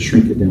have to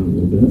shrink it down a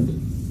little bit.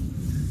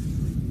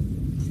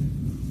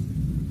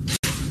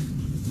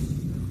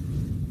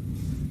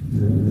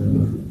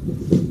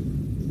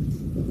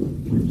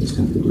 I just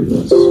have to do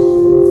this.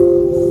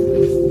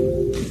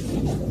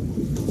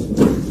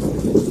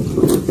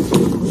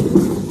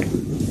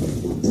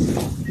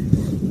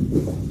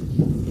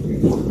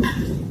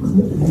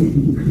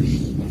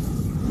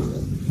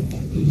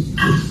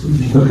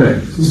 Okay,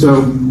 so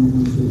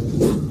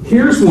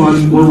here's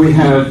one where we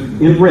have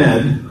in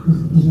red.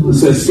 It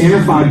says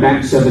Stanify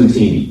back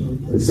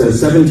 17. It says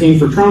 17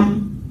 for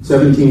Trump,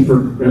 7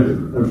 for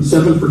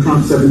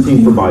Trump,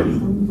 17 for Biden.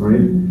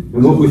 Right?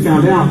 And what we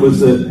found out was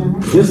that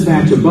this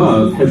batch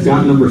above has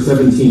got number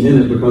 17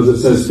 in it because it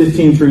says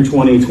 15 through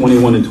 20,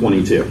 21, and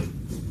 22.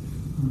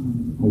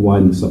 I'll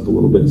widen this up a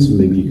little bit so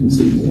maybe you can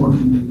see more.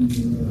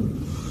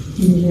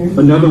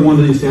 Another one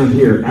of these down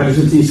here.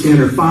 Absentee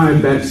scanner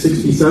 5, batch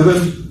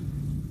 67.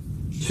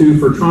 2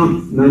 for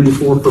Trump,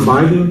 94 for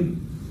Biden.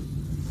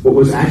 What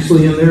was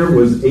actually in there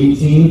was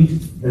 18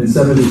 and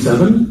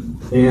 77.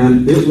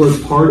 And it was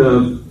part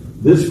of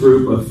this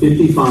group of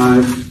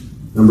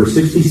 55, number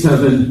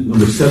 67,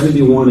 number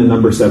 71, and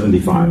number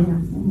 75.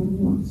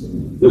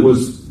 It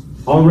was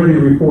already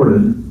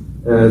reported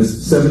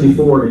as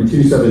 74 and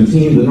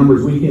 217. The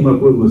numbers we came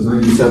up with was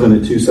 97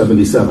 and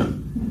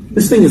 277.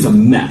 This thing is a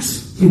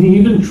mess. Can you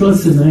even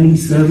trust the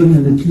 97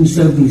 and the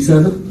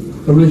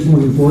 277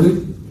 originally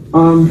reported?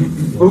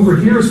 Over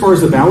here, as far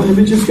as the ballot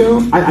images go,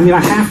 I mean,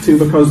 I have to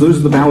because those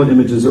are the ballot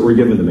images that were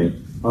given to me.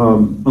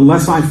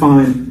 Unless I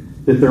find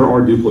that there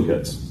are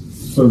duplicates.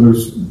 So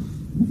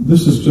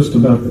this is just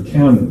about the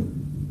counting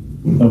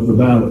of the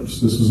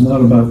ballots. This is not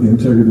about the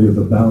integrity of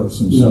the ballots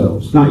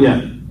themselves. Not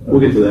yet.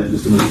 We'll get to that in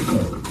just a minute.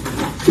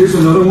 Here's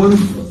another one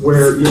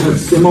where you have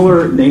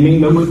similar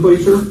naming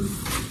nomenclature.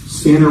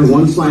 Scanner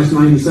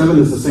 1/97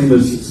 is the same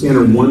as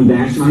scanner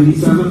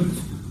 1-97.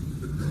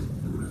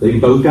 They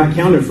both got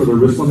counted for the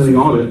risk limiting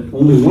audit.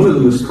 Only one of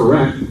them is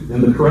correct,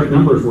 and the correct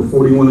numbers were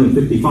 41 and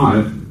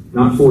 55,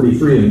 not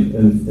 43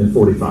 and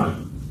 45.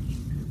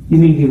 You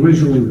need the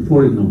originally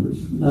reported numbers,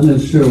 not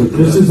necessarily.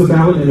 This is the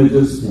ballot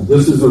images.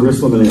 This is the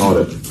risk limiting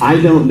audit.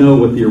 I don't know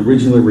what the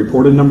originally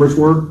reported numbers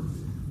were,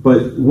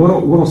 but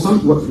what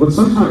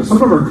sometimes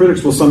some of our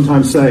critics will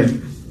sometimes say.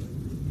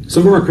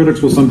 Some of our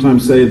critics will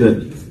sometimes say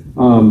that,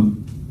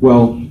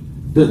 well,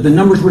 the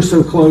numbers were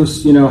so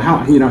close.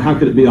 How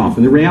could it be off?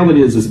 And the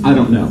reality is I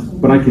don't know.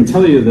 But I can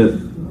tell you that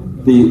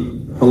the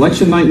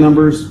election night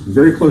numbers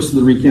very close to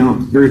the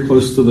recount, very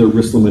close to the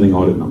risk limiting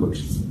audit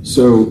numbers.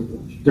 So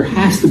there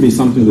has to be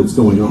something that's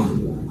going on.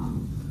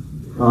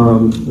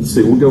 Let's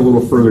see, we'll go a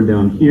little further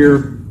down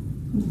here.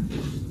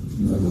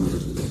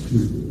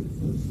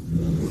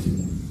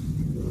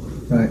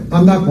 Right.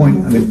 On that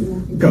point, I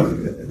mean, go.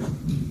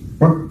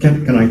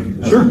 Can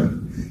I? Sure.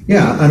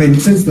 Yeah, I mean,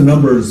 since the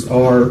numbers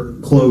are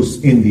close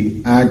in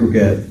the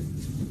aggregate,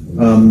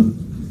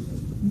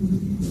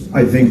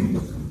 I think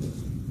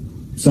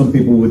some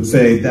people would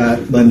say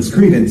that lends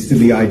credence to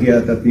the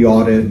idea that the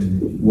audit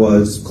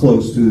was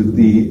close to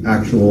the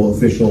actual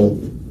official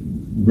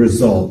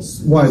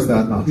results. Why is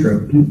that not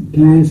true? Can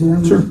I answer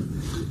that? Sure.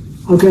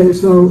 Okay,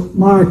 so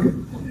Mark,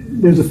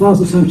 there's a false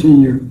assumption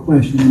in your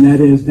question, and that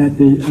is that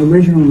the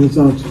original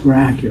results were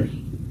accurate.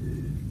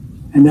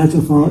 And that's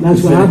a false.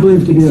 That's what I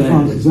believe to be a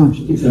false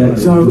assumption.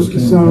 Exactly.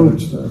 So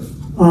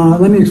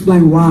let me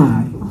explain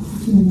why.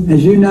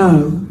 As you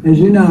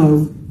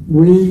know,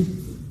 we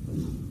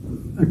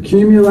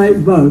accumulate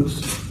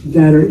votes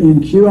that are in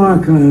QR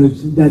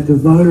codes that the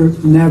voter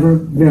never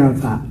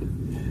verified.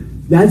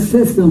 That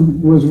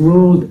system was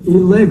ruled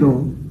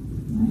illegal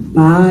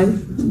by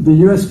the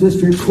U.S.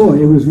 District Court.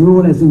 It was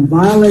ruled as in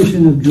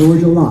violation of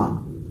Georgia law.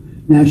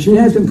 Now, she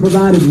hasn't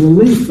provided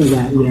relief for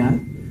that yet,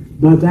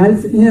 but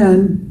that's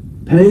in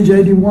page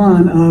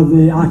 81 of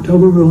the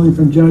October ruling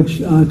from Judge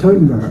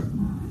Totenberg,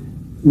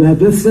 that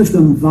this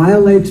system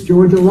violates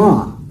Georgia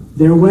law.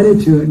 They're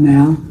wedded to it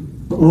now.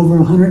 Over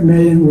 $100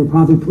 million,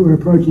 we're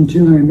approaching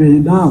 $200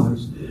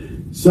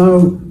 million.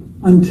 So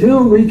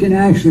until we can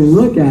actually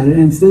look at it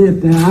and see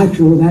if that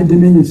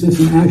Dominion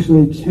system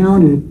actually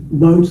counted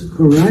votes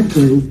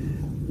correctly,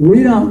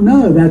 we don't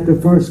know that the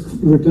first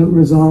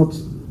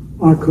results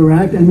are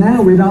correct, and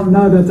now we don't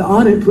know that the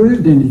audit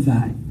proved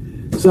anything.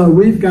 So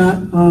we've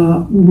got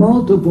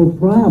multiple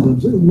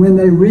problems. When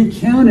they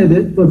recounted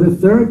it for the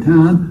third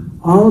time,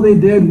 all they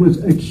did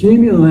was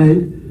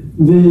accumulate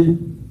the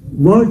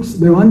votes,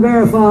 the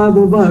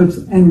unverifiable votes,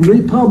 and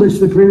republish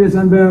the previous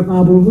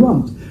unverifiable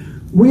votes.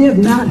 We have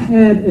not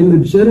had a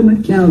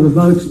legitimate count of the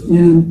votes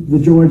in the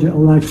Georgia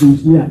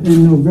elections yet,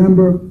 in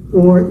November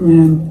or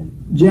in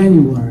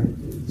January.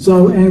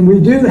 So, and we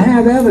do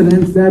have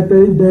evidence that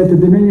the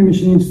Dominion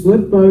machines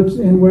flipped votes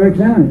in Ware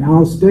County.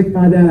 I'll stick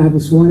by that. I have a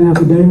sworn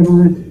affidavit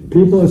on it.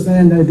 People are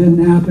saying that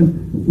didn't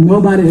happen.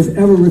 Nobody has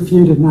ever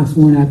refuted my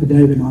sworn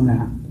affidavit on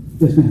that.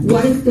 Yes, ma'am.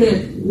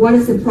 What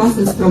is the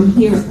process from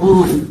here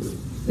on?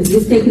 Is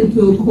this taken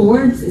to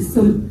courts?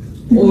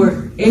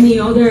 Or any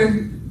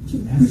other?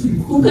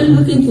 Who can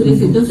look into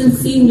this? It doesn't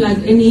seem like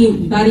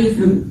anybody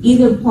from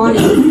either party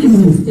is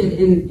interested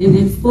in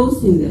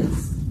exposing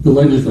this. The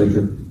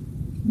legislature.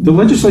 The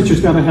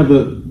legislature's got to have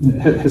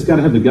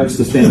the guts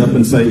to stand up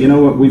and say, you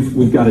know what,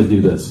 we've got to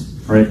do this,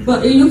 right?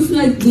 But it looks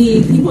like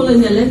the people in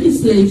the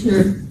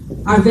legislature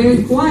are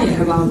very quiet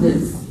about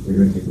this.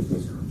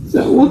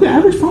 So, well, the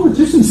average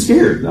politician's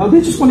scared.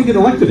 They just want to get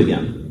elected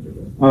again.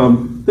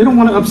 They don't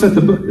want to upset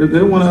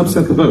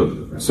the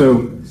vote.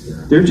 So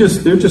they're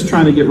just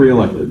trying to get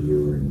reelected.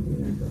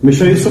 Let me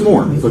show you some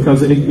more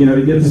because it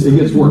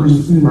gets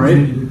worse. All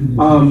right.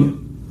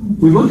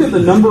 We looked at the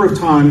number of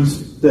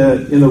times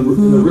that in the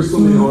risk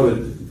limiting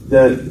audit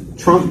that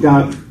Trump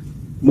got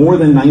more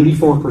than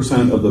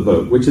 94% of the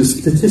vote, which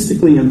is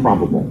statistically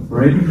improbable,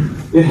 right?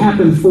 It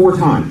happened 4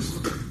 times.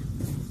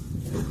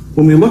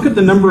 When we look at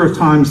the number of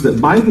times that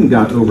Biden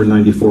got over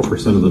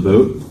 94% of the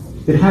vote,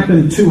 it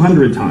happened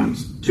 200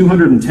 times,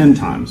 210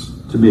 times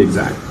to be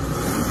exact.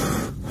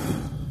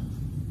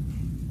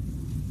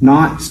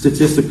 Not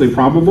statistically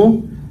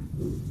probable,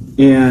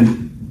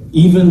 and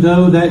even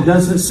though that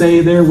doesn't say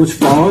there was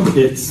fraud,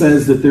 it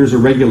says that there's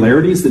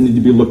irregularities that need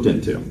to be looked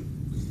into.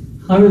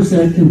 How does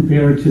that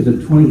compare to the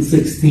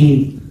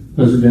 2016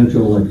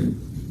 presidential election?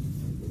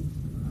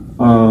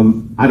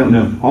 I don't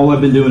know. All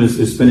I've been doing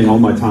is spending all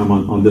my time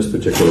on this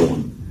particular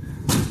one.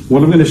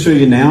 What I'm going to show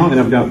you now, and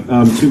I've got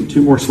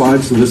two more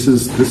slides, so this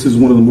is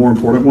one of the more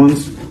important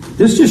ones.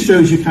 This just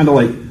shows you kind of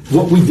like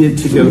what we did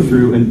to go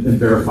through and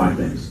verify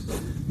things.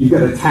 You've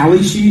got a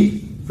tally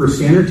sheet for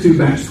scanner 2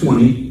 batch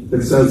 20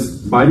 that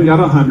says Biden got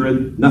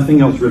 100,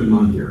 nothing else written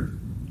on here.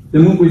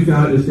 Then what we've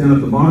got is down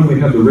at the bottom, we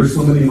have the risk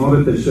limiting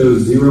audit that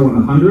shows 0 and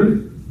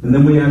 100, and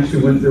then we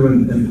actually went through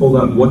and pulled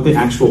up what the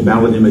actual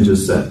ballot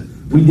images said.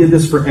 We did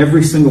this for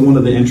every single one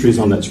of the entries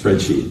on that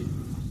spreadsheet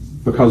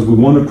because we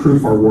want to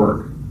proof our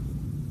work.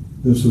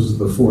 This is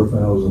the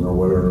 4,000 or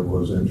whatever it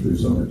was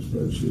entries on that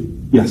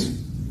spreadsheet. Yes.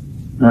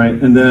 All right,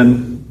 and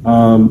then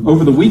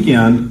over the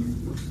weekend,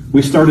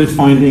 we started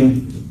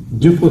finding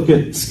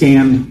duplicate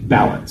scanned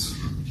ballots.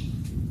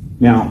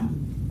 Now,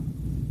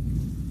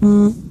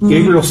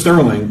 Gabriel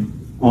Sterling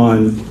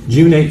on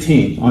June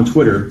 18th on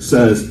Twitter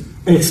says,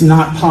 it's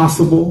not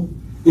possible,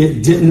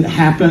 it didn't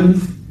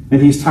happen,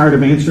 and he's tired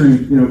of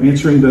answering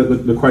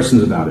the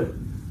questions about it.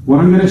 What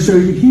I'm going to show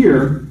you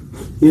here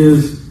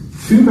is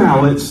 2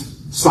 ballots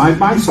side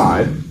by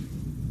side.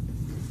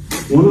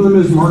 One of them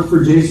is marked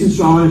for Jason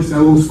Shaw, and it's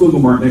got a little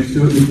squiggle mark next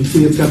to it. You can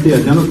see it's got the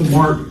identical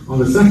mark on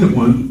the second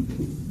one,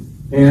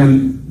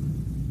 and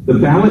the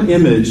ballot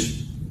image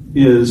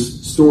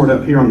is stored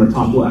up here on the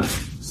top left.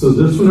 So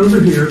this one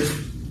over here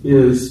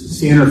is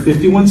scanner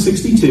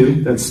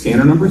 5162, that's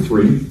scanner number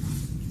 3,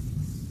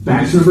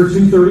 batch number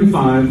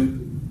 235,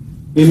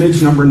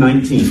 image number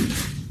 19.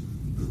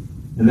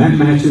 And that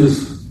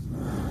matches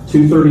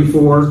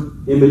 234,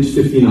 image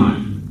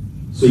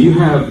 59. So you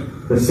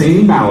have the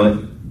same ballot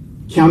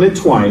counted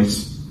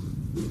twice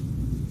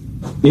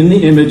in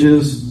the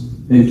images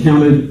and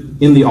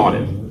counted in the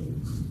audit.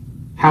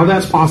 How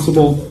that's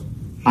possible,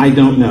 I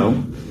don't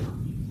know.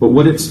 But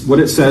what it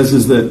says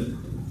is that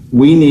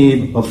we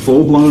need a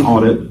full-blown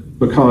audit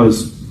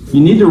because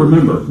you need to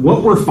remember,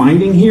 what we're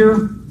finding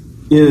here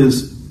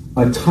is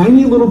a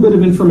tiny little bit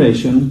of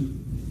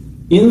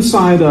information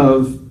inside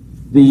of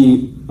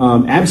the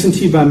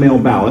absentee by mail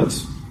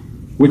ballots,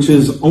 which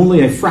is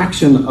only a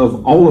fraction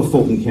of all of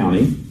Fulton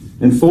County,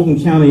 and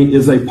Fulton County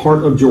is a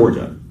part of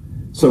Georgia.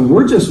 So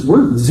we're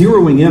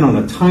zeroing in on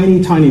a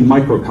tiny, tiny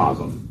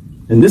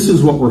microcosm, and this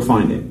is what we're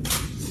finding.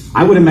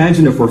 I would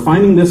imagine if we're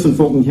finding this in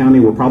Fulton County,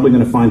 we're probably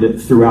going to find it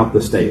throughout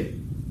the state.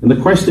 And the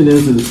question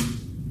is,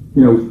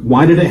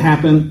 why did it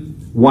happen?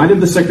 Why did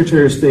the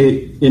Secretary of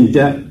State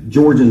indebt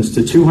Georgians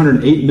to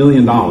 $208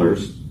 million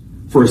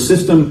for a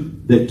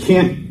system that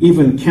can't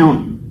even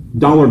count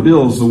dollar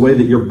bills the way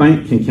that your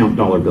bank can count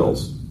dollar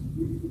bills?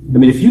 I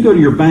mean, if you go to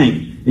your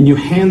bank and you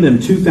hand them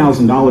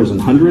 $2,000 in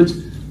hundreds,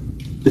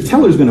 the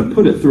teller's going to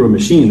put it through a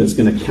machine that's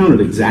going to count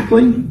it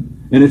exactly,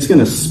 and it's going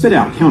to spit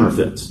out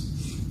counterfeits.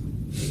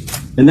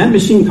 And that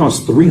machine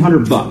costs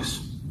 $300.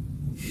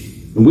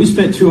 And we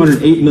spent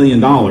 $208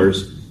 million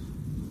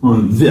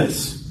on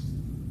this.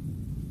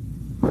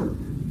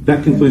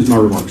 That concludes my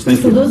remarks. Thank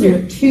you. So those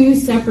are 2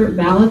 separate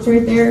ballots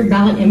right there,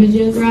 ballot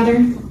images rather?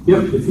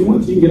 Yep, if you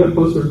want to, you can get up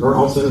closer, or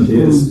I'll send them to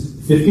you. It's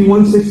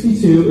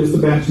 5162 is the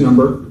batch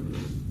number.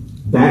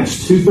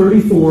 Batch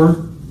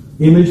 234,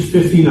 image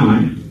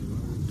 59.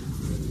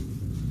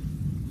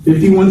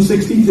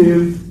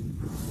 5162,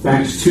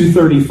 batch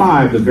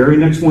 235, the very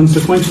next one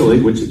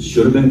sequentially, which it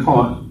should have been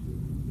caught,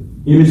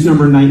 image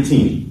number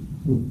 19.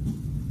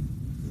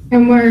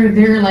 And were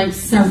there like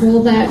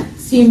several that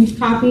seemed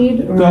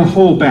copied? Or The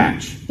whole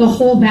batch. The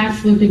whole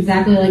batch looked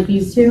exactly like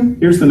these 2?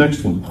 Here's the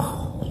next one.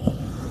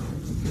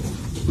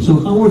 So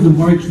how were the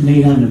marks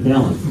made on the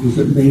ballot? Was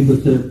it made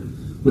with a?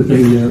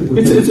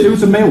 It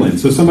was a mail-in.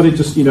 So somebody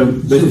just they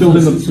filled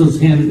in the. So it's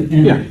handed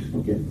in. Yeah.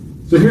 Okay.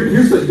 So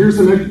here's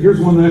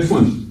one of the next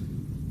ones.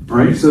 All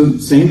right. So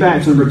same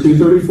batch number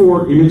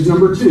 234, image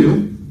number 2,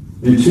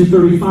 and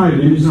 235,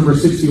 image number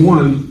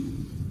 61.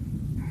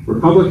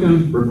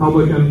 Republican,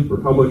 Republican,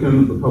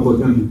 Republican,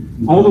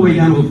 Republican, all the way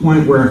down to the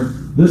point where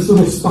this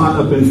little spot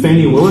up in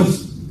Fannie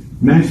Lewis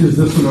matches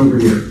this one over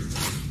here.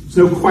 There's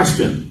no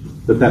question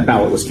that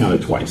ballot was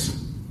counted twice.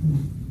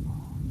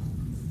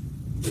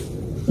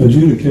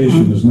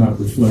 Adjudication is not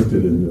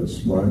reflected in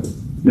this, right?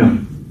 No.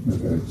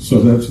 Okay,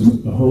 so that's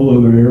a whole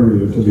other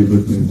area to be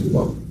looked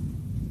into.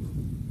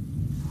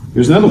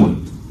 Here's another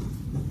one.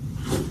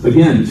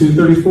 Again,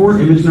 234,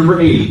 image number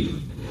 80.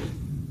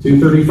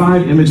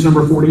 235, image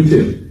number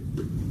 42.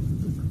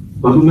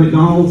 Bubba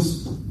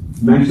McDonald's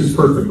matches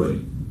perfectly.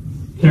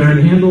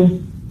 Karen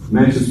Handel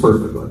matches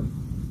perfectly.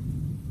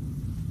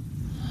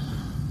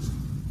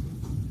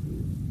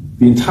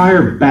 The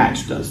entire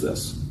batch does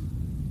this.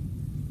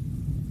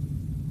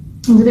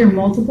 Were there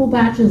multiple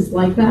batches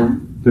like that?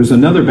 There's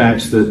another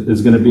batch that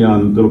is going to be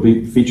that'll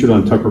be featured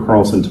on Tucker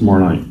Carlson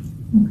tomorrow night.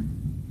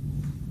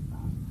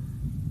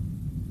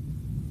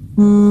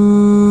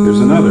 There's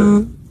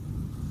another.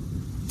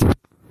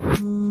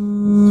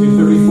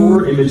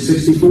 234, image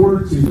 64,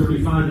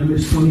 235,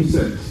 image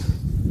 26.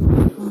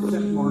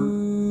 Check mark at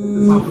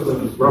the top of the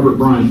Robert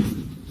Bryant.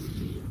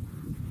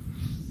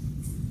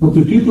 Well,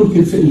 the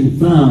duplicates that you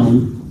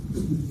found,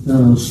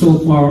 so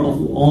far,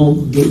 all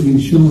that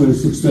you've shown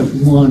us except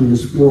one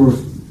is for a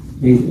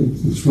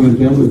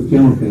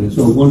Democrat.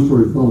 So one for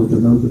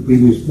Republican, of the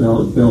previous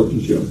ballot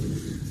you showed.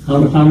 How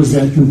does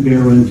that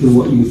compare into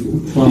what you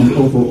found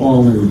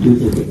overall in the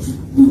duplicates?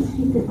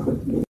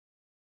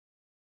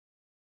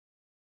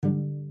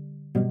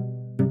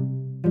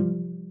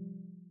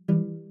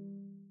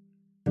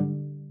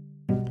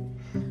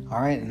 All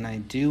right, and I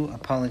do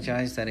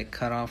apologize that it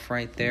cut off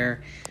right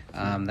there.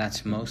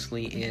 That's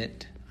mostly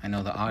it. I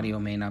know the audio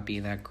may not be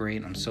that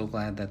great. I'm so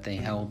glad that they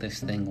held this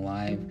thing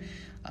live.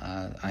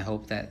 I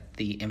hope that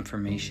the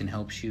information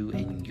helps you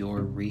in your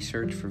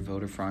research for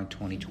Voter Fraud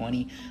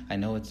 2020. I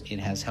know it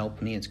has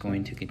helped me. It's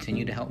going to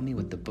continue to help me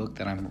with the book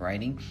that I'm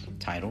writing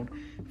titled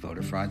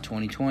Voter Fraud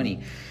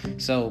 2020.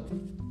 So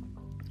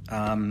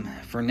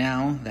for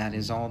now, that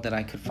is all that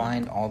I could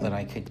find, all that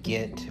I could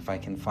get. If I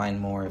can find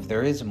more, if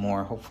there is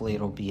more, hopefully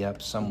it'll be up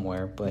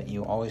somewhere, but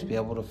you'll always be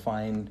able to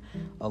find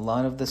a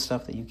lot of the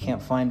stuff that you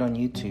can't find on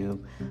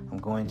YouTube. I'm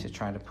going to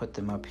try to put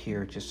them up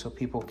here just so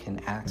people can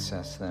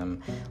access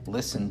them,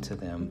 listen to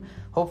them,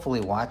 hopefully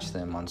watch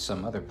them on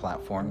some other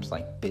platforms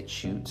like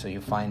BitChute. So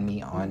you'll find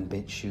me on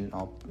BitChute.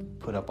 I'll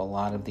put up a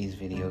lot of these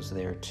videos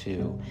there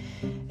too.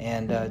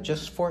 And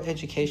just for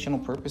educational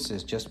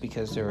purposes, just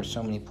because there are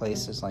so many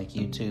places like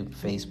YouTube,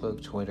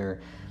 Facebook,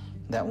 Twitter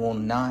that will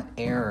not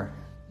air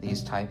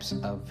these types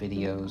of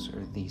videos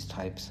or these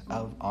types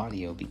of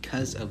audio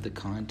because of the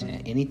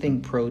content.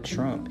 Anything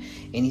pro-Trump,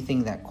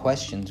 anything that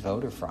questions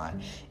voter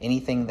fraud,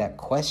 anything that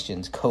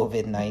questions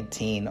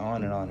COVID-19,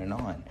 on and on and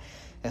on.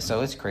 And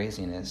so it's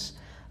craziness.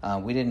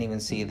 We didn't even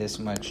see this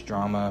much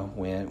drama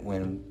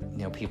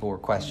when people were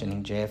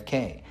questioning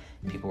JFK.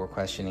 People were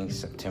questioning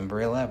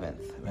September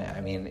 11th.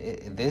 I mean,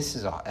 this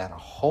is at a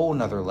whole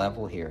nother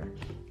level here,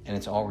 and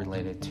it's all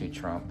related to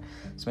Trump.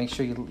 So make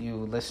sure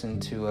you listen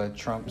to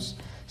Trump's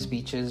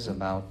speeches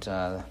about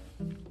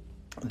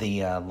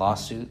the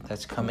lawsuit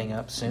that's coming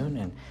up soon,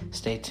 and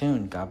stay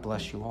tuned. God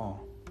bless you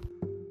all.